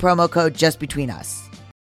 Check out promo code JustBetweenUs.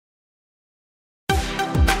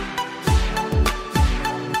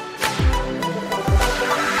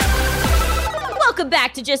 Welcome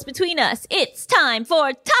back to Just Between Us. It's time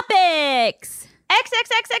for topics.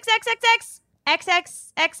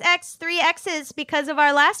 XXXXXX 3 X's because of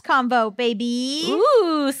our last combo, baby.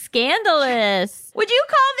 Ooh, scandalous. Would you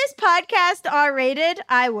call this podcast R-rated?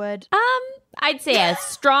 I would. I'd say a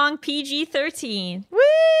strong PG-13. Woo!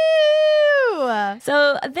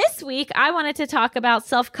 So this week, I wanted to talk about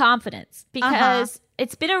self-confidence because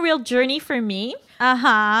it's been a real journey for me.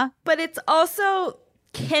 But it's also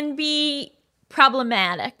can be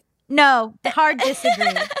problematic. No, hard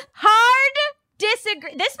disagree. Hard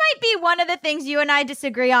disagree. This might be one of the things you and I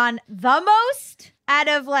disagree on the most out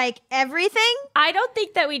of like everything. I don't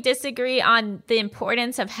think that we disagree on the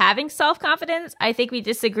importance of having self-confidence. I think we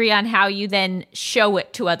disagree on how you then show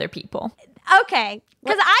it to other people. Okay.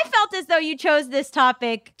 Because I felt as though you chose this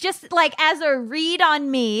topic just like as a read on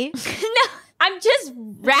me. No, I'm just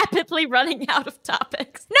rapidly running out of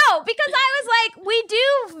topics. No, because I was like, we do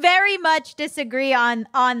very much disagree on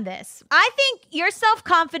this. I think your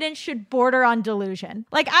self-confidence should border on delusion.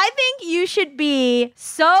 Like, I think you should be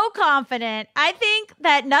so confident. I think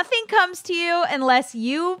that nothing comes to you unless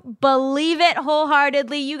you believe it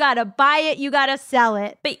wholeheartedly. You gotta buy it. You gotta sell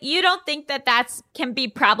it. But you don't think that that's can be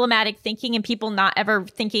problematic thinking and people not ever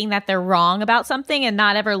thinking that they're wrong about something and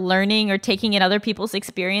not ever learning or taking in other people's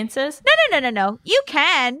experiences? No. You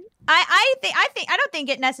can. I don't think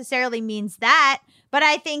it necessarily means that, but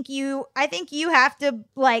I think you have to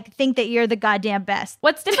like think that you're the goddamn best.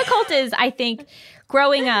 What's difficult is I think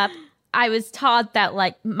growing up, I was taught that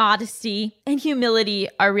like modesty and humility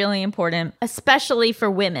are really important, especially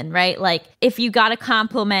for women, right? Like if you got a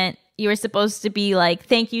compliment, you were supposed to be like,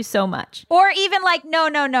 thank you so much. Or even like, no. Or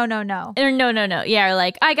no. Yeah, or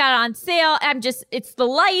like, I got on sale. It's the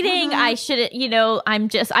lighting. I shouldn't,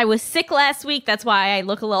 I was sick last week. That's why I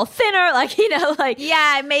look a little thinner. Like,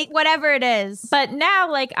 Yeah, make whatever it is. But now,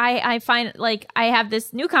 like, I find, like, I have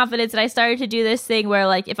this new confidence and I started to do this thing where,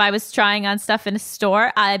 like, if I was trying on stuff in a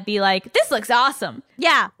store, I'd be like, this looks awesome.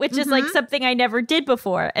 Yeah. Which is, like, something I never did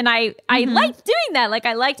before. And I liked doing that. Like,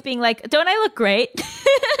 I liked being like, don't I look great?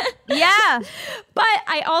 Yeah. But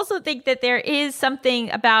I also think that there is something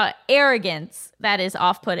about arrogance that is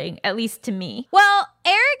off-putting, at least to me. Well,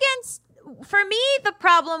 arrogance for me, the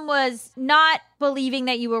problem was not believing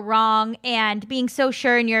that you were wrong and being so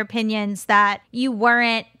sure in your opinions that you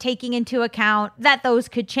weren't taking into account that those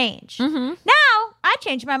could change. Now, I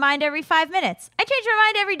change my mind every 5 minutes. I change my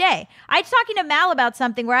mind every day. I was talking to Mal about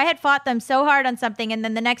something where I had fought them so hard on something, and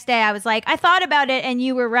then the next day I was like, I thought about it and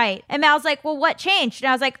you were right. And Mal's like, well, what changed? And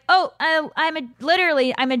I was like, oh, I'm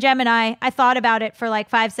a Gemini. I thought about it for like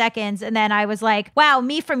 5 seconds, and then I was like, wow,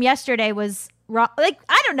 me from yesterday was wrong. Like,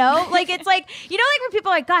 I don't know. Like, it's like, you know, like when people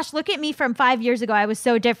are like, gosh, look at me from 5 years ago. I was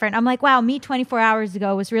so different. I'm like, wow, me 24 hours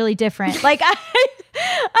ago was really different. Like, I'm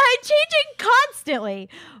changing constantly.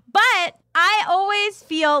 But I always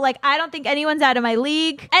feel like I don't think anyone's out of my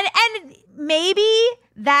league. And maybe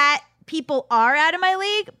that people are out of my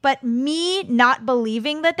league, but me not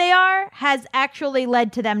believing that they are has actually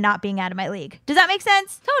led to them not being out of my league. Does that make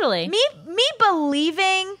sense? Totally. Me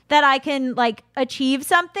believing that I can like achieve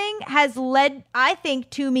something has led, I think,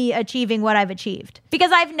 to me achieving what I've achieved.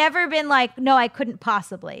 Because I've never been like, no, I couldn't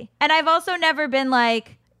possibly. And I've also never been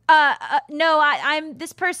like, no, I'm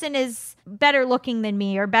this person is better looking than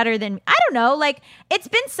me or better than me. I don't know. Like, it's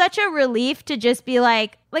been such a relief to just be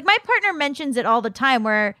like my partner mentions it all the time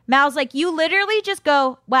where Mal's like, you literally just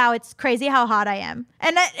go, wow, it's crazy how hot I am.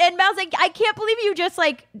 And Mal's like, I can't believe you just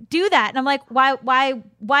like do that. And I'm like, why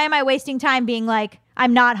am I wasting time being like,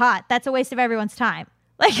 I'm not hot? That's a waste of everyone's time.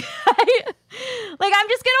 Like, I'm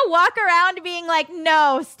just going to walk around being like,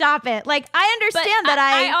 no, stop it. Like, I understand that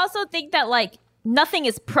I also think that like, nothing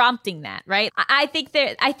is prompting that, right? I think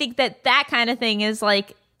that kind of thing is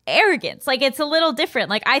like arrogance. Like, it's a little different.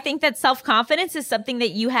 Like, I think that self-confidence is something that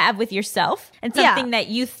you have with yourself and something that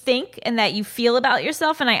you think and that you feel about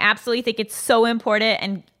yourself. And I absolutely think it's so important,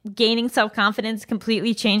 and gaining self-confidence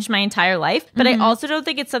completely changed my entire life. But I also don't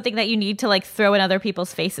think it's something that you need to like throw in other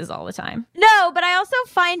people's faces all the time. No, but I also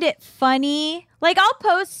find it funny. Like, I'll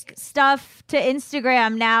post stuff to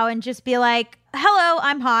Instagram now and just be like, hello,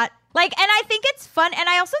 I'm hot. Like, and I think it's fun. And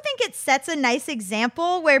I also think it sets a nice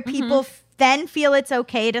example where people then feel it's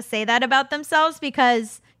okay to say that about themselves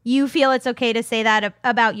because you feel it's okay to say that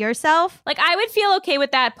about yourself. Like, I would feel okay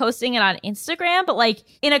with that posting it on Instagram, but like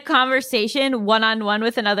in a conversation one-on-one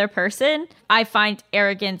with another person, I find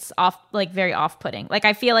arrogance very off-putting. Like,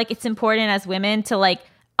 I feel like it's important as women to like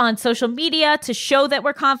on social media to show that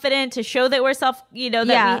we're confident, to show that we're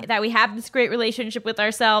that we have this great relationship with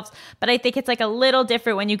ourselves. But I think it's like a little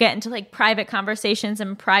different when you get into like private conversations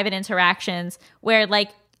and private interactions where like,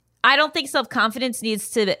 I don't think self-confidence needs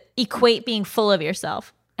to equate being full of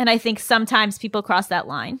yourself. And I think sometimes people cross that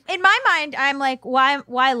line. In my mind, I'm like, why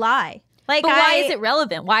lie? Like, but why is it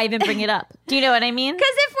relevant? Why even bring it up? Do you know what I mean?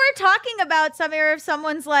 Because if we're talking about something, or if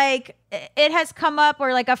someone's like, it has come up,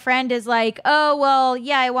 or like a friend is like, oh, well,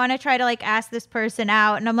 yeah, I want to try to like ask this person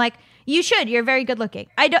out. And I'm like, you should. You're very good looking.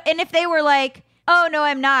 And if they were like, oh, no,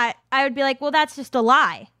 I'm not, I would be like, well, that's just a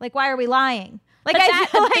lie. Like, why are we lying? Like, I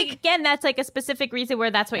feel like, again, that's like a specific reason where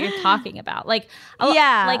that's what you're talking about. Like,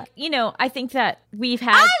 yeah, I think that we've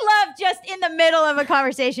had. I love just in the middle of a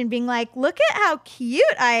conversation being like, look at how cute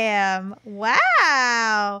I am.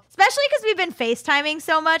 Wow. Especially because we've been FaceTiming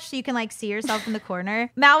so much, so you can like see yourself in the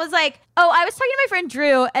corner. Mal was like, oh, I was talking to my friend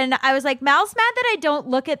Drew, and I was like, Mal's mad that I don't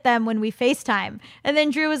look at them when we FaceTime. And then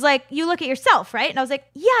Drew was like, you look at yourself, right? And I was like,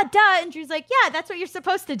 yeah, duh. And Drew's like, yeah, that's what you're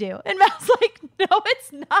supposed to do. And Mal's like, no,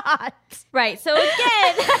 it's not. Right. So again,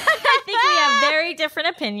 I think we have very different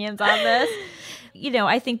opinions on this.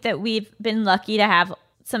 I think that we've been lucky to have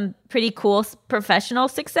some pretty cool professional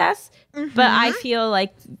success, but I feel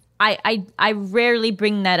like I rarely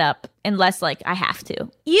bring that up unless like I have to.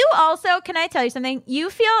 You also, can I tell you something? You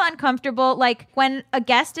feel uncomfortable like when a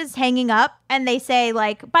guest is hanging up and they say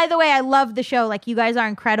like, by the way, I love the show. Like, you guys are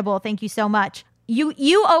incredible. Thank you so much.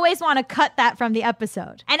 You always want to cut that from the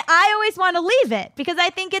episode. And I always want to leave it because I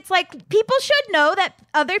think it's like people should know that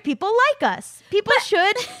other people like us. People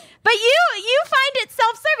should. But you find it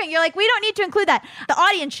self-serving. You're like, we don't need to include that. The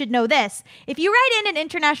audience should know this. If you write in an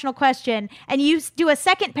international question and you do a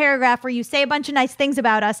second paragraph where you say a bunch of nice things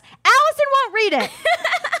about us, Allison won't read it.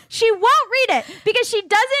 She won't read it because she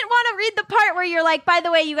doesn't want to read the part where you're like, by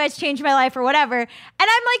the way, you guys changed my life or whatever. And I'm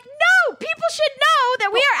like, no, people should know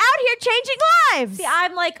that we are out here changing lives. See,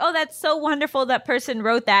 I'm like, oh, that's so wonderful that person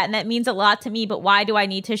wrote that. And that means a lot to me. But why do I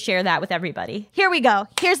need to share that with everybody? Here we go.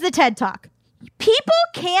 Here's the TED Talk. People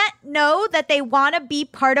can't know that they want to be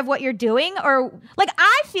part of what you're doing, or like,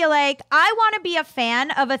 I feel like I want to be a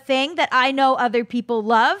fan of a thing that I know other people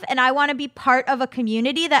love, and I want to be part of a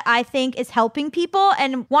community that I think is helping people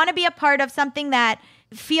and want to be a part of something that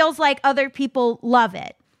feels like other people love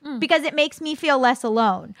it. because it makes me feel less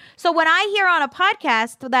alone. So when I hear on a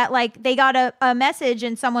podcast that like they got a message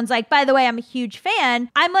and someone's like, by the way, I'm a huge fan,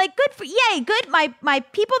 I'm like, yay, good. My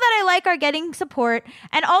people that I like are getting support.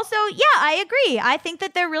 And also, yeah, I agree. I think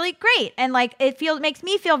that they're really great. And like it makes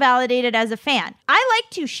me feel validated as a fan. I like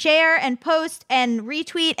to share and post and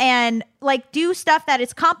retweet and like do stuff that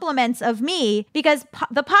is compliments of me because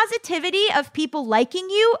the positivity of people liking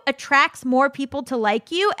you attracts more people to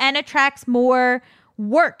like you and attracts more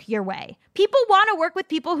work your way. People want to work with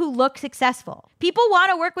people who look successful. People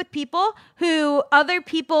want to work with people who other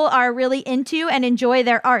people are really into and enjoy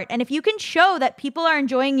their art. And if you can show that people are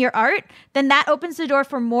enjoying your art, then that opens the door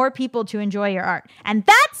for more people to enjoy your art. And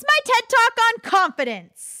that's my TED Talk on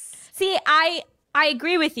confidence. See, I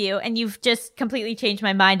agree with you, and you've just completely changed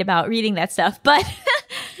my mind about reading that stuff. But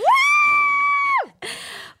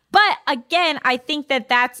but again, I think that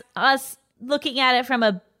that's us looking at it from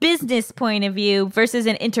a business point of view versus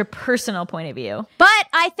an interpersonal point of view. But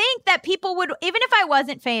I think that people would, even if I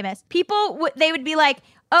wasn't famous, they would be like,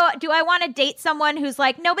 oh, do I want to date someone who's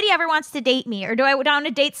like, nobody ever wants to date me? Or do I want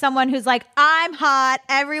to date someone who's like, I'm hot,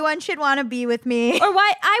 everyone should want to be with me? Or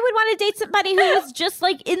why I would want to date somebody who is just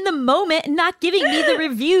like in the moment and not giving me the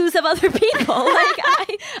reviews of other people. Like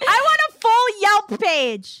I want a full Yelp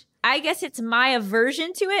page. I guess it's my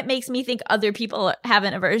aversion to it makes me think other people have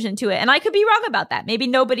an aversion to it. And I could be wrong about that. Maybe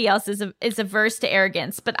nobody else is averse to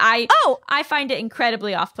arrogance, but I find it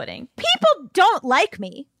incredibly off-putting. People don't like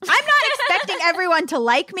me. I'm not expecting everyone to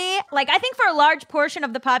like me. Like, I think for a large portion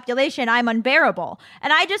of the population, I'm unbearable.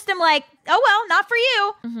 And I just am like, oh, well, not for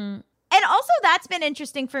you. Mm-hmm. And also that's been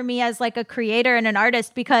interesting for me as like a creator and an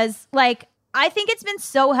artist because like, I think it's been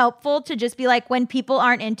so helpful to just be like, when people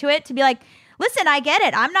aren't into it, to be like, listen, I get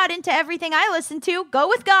it. I'm not into everything I listen to. Go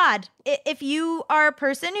with God. If you are a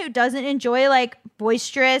person who doesn't enjoy like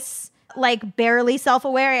boisterous, like barely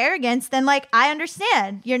self-aware arrogance, then like I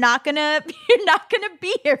understand. You're not gonna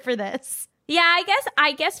be here for this. Yeah,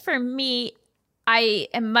 I guess for me, I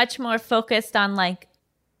am much more focused on like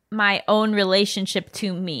my own relationship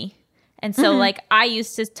to me. And so like I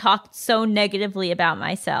used to talk so negatively about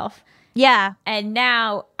myself. Yeah. And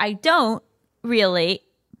now I don't really,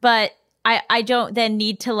 but I don't then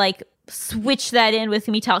need to like switch that in with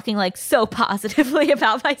me talking like so positively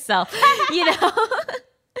about myself, you know?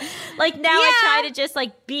 Like now I try to just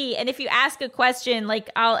like be, and if you ask a question, like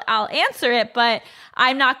I'll answer it, but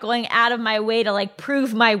I'm not going out of my way to like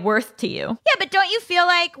prove my worth to you. Yeah, but don't you feel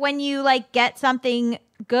like when you like get something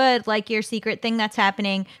good, like your secret thing that's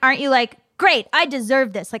happening, aren't you like, great, I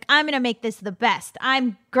deserve this. Like I'm going to make this the best.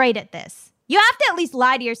 I'm great at this. You have to at least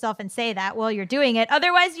lie to yourself and say that while you're doing it.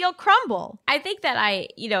 Otherwise, you'll crumble. I think that I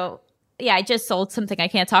just sold something I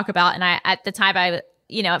can't talk about. And at the time,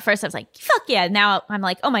 at first I was like, fuck yeah. Now I'm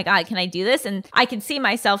like, oh my God, can I do this? And I can see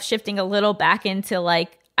myself shifting a little back into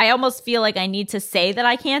like, I almost feel like I need to say that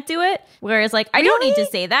I can't do it. Whereas like, I don't need to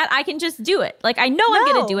say that. I can just do it. Like, I know I'm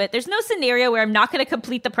going to do it. There's no scenario where I'm not going to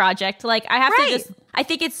complete the project. Like I have to just, I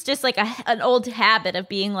think it's just like an old habit of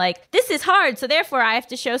being like, this is hard. So therefore I have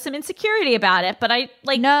to show some insecurity about it. But I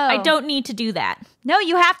don't need to do that. No,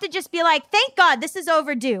 you have to just be like, thank God this is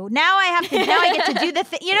overdue. Now I get to do the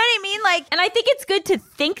thing. You know what I mean? Like, and I think it's good to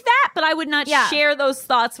think that, but I would not share those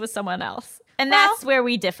thoughts with someone else. And that's where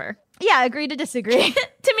we differ. Yeah, agree to disagree.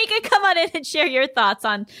 Tamika, come on in and share your thoughts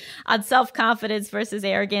on self-confidence versus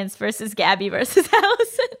arrogance versus Gabby versus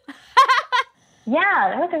Allison. Yeah,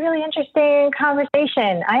 that was a really interesting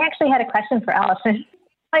conversation. I actually had a question for Allison.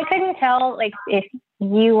 I couldn't tell like if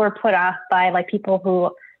you were put off by like people who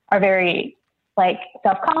are very like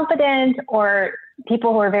self-confident or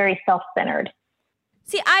people who are very self-centered.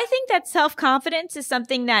 See, I think that self-confidence is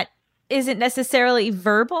something that isn't necessarily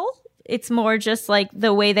verbal. It's more just like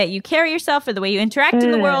the way that you carry yourself or the way you interact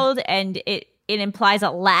in the world. And it implies a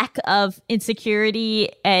lack of insecurity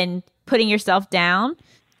and putting yourself down.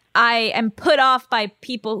 I am put off by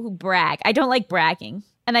people who brag. I don't like bragging.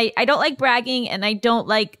 And I don't like bragging, and I don't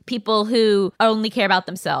like people who only care about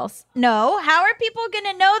themselves. No, how are people going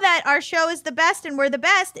to know that our show is the best and we're the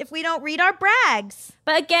best if we don't read our brags?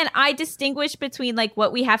 But again, I distinguish between like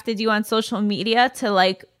what we have to do on social media to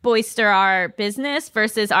like bolster our business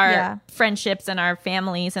versus our friendships and our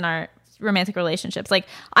families and our romantic relationships. Like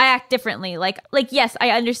I act differently. Like yes,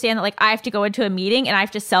 I understand that like I have to go into a meeting and I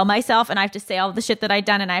have to sell myself and I have to say all the shit that I've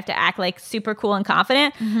done and I have to act like super cool and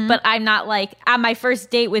confident. But I'm not like on my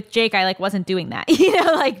first date with Jake, I like wasn't doing that. You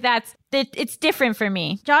know, like that's it's different for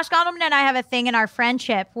me. Josh Gondelman and I have a thing in our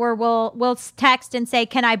friendship where we'll text and say,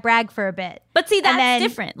 "Can I brag for a bit?" But see, that's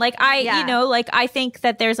different. Like I think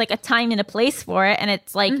that there's like a time and a place for it, and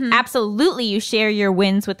it's like absolutely you share your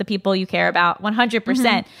wins with the people you care about,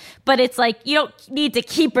 100%. But it's like you don't need to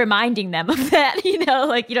keep reminding them of that.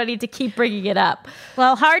 Like you don't need to keep bringing it up.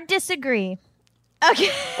 Well, hard disagree.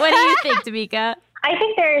 Okay, what do you think, Tamika? I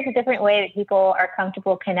think there is a different way that people are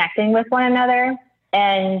comfortable connecting with one another.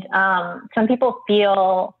 And some people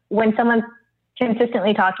feel when someone's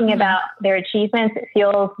consistently talking about their achievements, it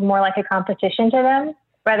feels more like a competition to them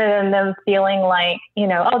rather than them feeling like,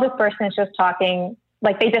 oh, this person is just talking.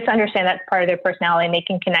 Like they just understand that's part of their personality and they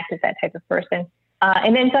can connect with that type of person.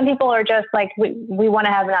 And then some people are just like, we want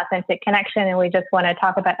to have an authentic connection and we just want to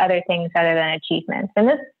talk about other things other than achievements.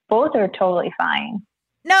 And both are totally fine.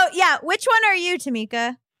 No, yeah. Which one are you,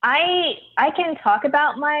 Tamika? I can talk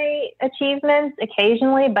about my achievements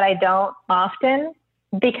occasionally, but I don't often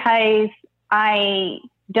because I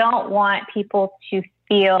don't want people to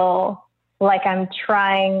feel like I'm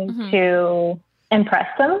trying to impress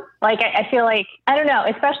them. Like I feel like, I don't know,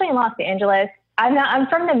 especially in Los Angeles, I'm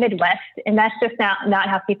from the Midwest, and that's just not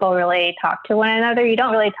how people really talk to one another. You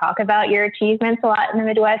don't really talk about your achievements a lot in the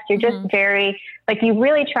Midwest. You're just very, like, you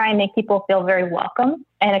really try and make people feel very welcome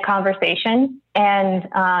in a conversation. And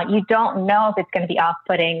you don't know if it's going to be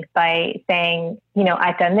off-putting by saying,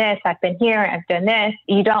 I've done this, I've been here, I've done this.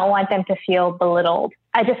 You don't want them to feel belittled.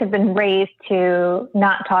 I just have been raised to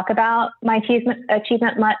not talk about my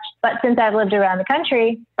achievement much. But since I've lived around the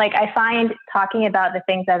country, like I find talking about the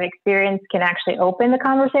things I've experienced can actually open the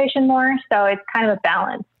conversation more. So it's kind of a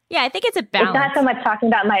balance. Yeah, I think it's a balance. It's not so much talking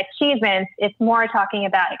about my achievements. It's more talking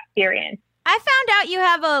about experience. I found out you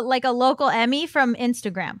have a local Emmy from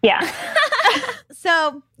Instagram. Yeah.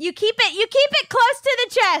 So you keep it close to the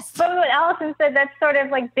chest. But what Allison said, that's sort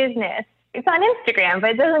of like business. It's on Instagram,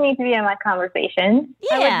 but it doesn't need to be in my conversation.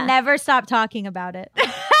 Yeah. I would never stop talking about it.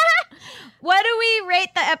 What do we rate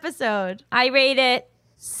the episode? I rate it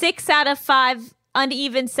 6 out of 5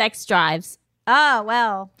 uneven sex drives. Oh,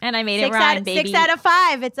 well. And I made it rhyme, baby. 6 out of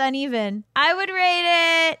 5. It's uneven. I would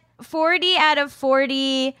rate it 40 out of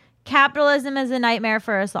 40. Capitalism is a nightmare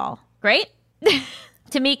for us all. Great.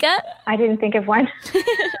 Tamika? I didn't think of one.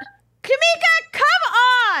 Tamika, come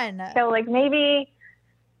on! So like maybe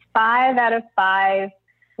 5 out of 5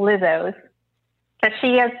 Lizzos. But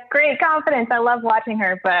she has great confidence. I love watching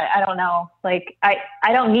her, but I don't know. Like I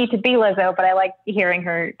don't need to be Lizzo, but I like hearing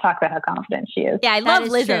her talk about how confident she is. Yeah, I love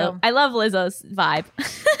Lizzo. True. I love Lizzo's vibe.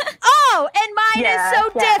 Oh, and mine is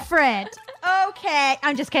so different. Okay.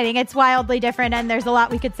 I'm just kidding. It's wildly different, and there's a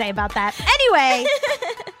lot we could say about that. Anyway,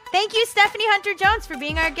 thank you, Stephanie Hunter-Jones, for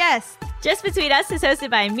being our guest. Just Between Us is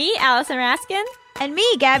hosted by me, Allison Raskin. And me,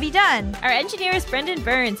 Gabby Dunn. Our engineer is Brendan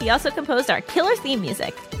Burns. He also composed our killer theme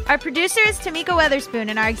music. Our producer is Tamika Weatherspoon,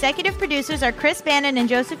 and our executive producers are Chris Bannon and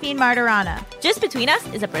Josephine Martirana. Just Between Us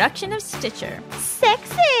is a production of Stitcher.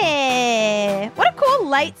 Sexy! What a cool,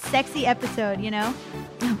 light, sexy episode, Oh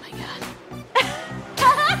my God.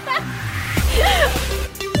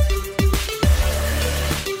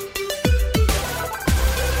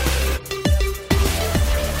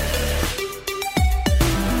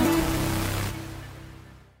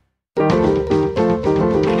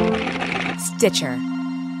 Stitcher.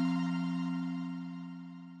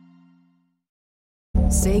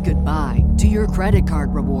 Say goodbye to your credit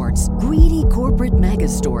card rewards. Greedy corporate mega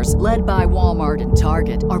stores, led by Walmart and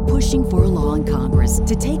Target, are pushing for a law in Congress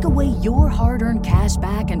to take away your hard-earned cash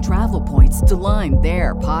back and travel points to line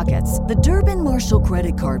their pockets. The Durbin-Marshall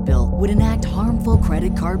credit card bill would enact harmful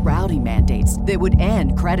credit card routing mandates that would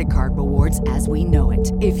end credit card rewards as we know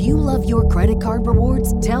it. If you love your credit card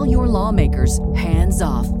rewards, tell your lawmakers, hands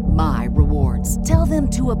off my rewards. Tell them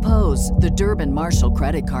to oppose the Durbin-Marshall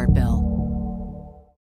credit card bill.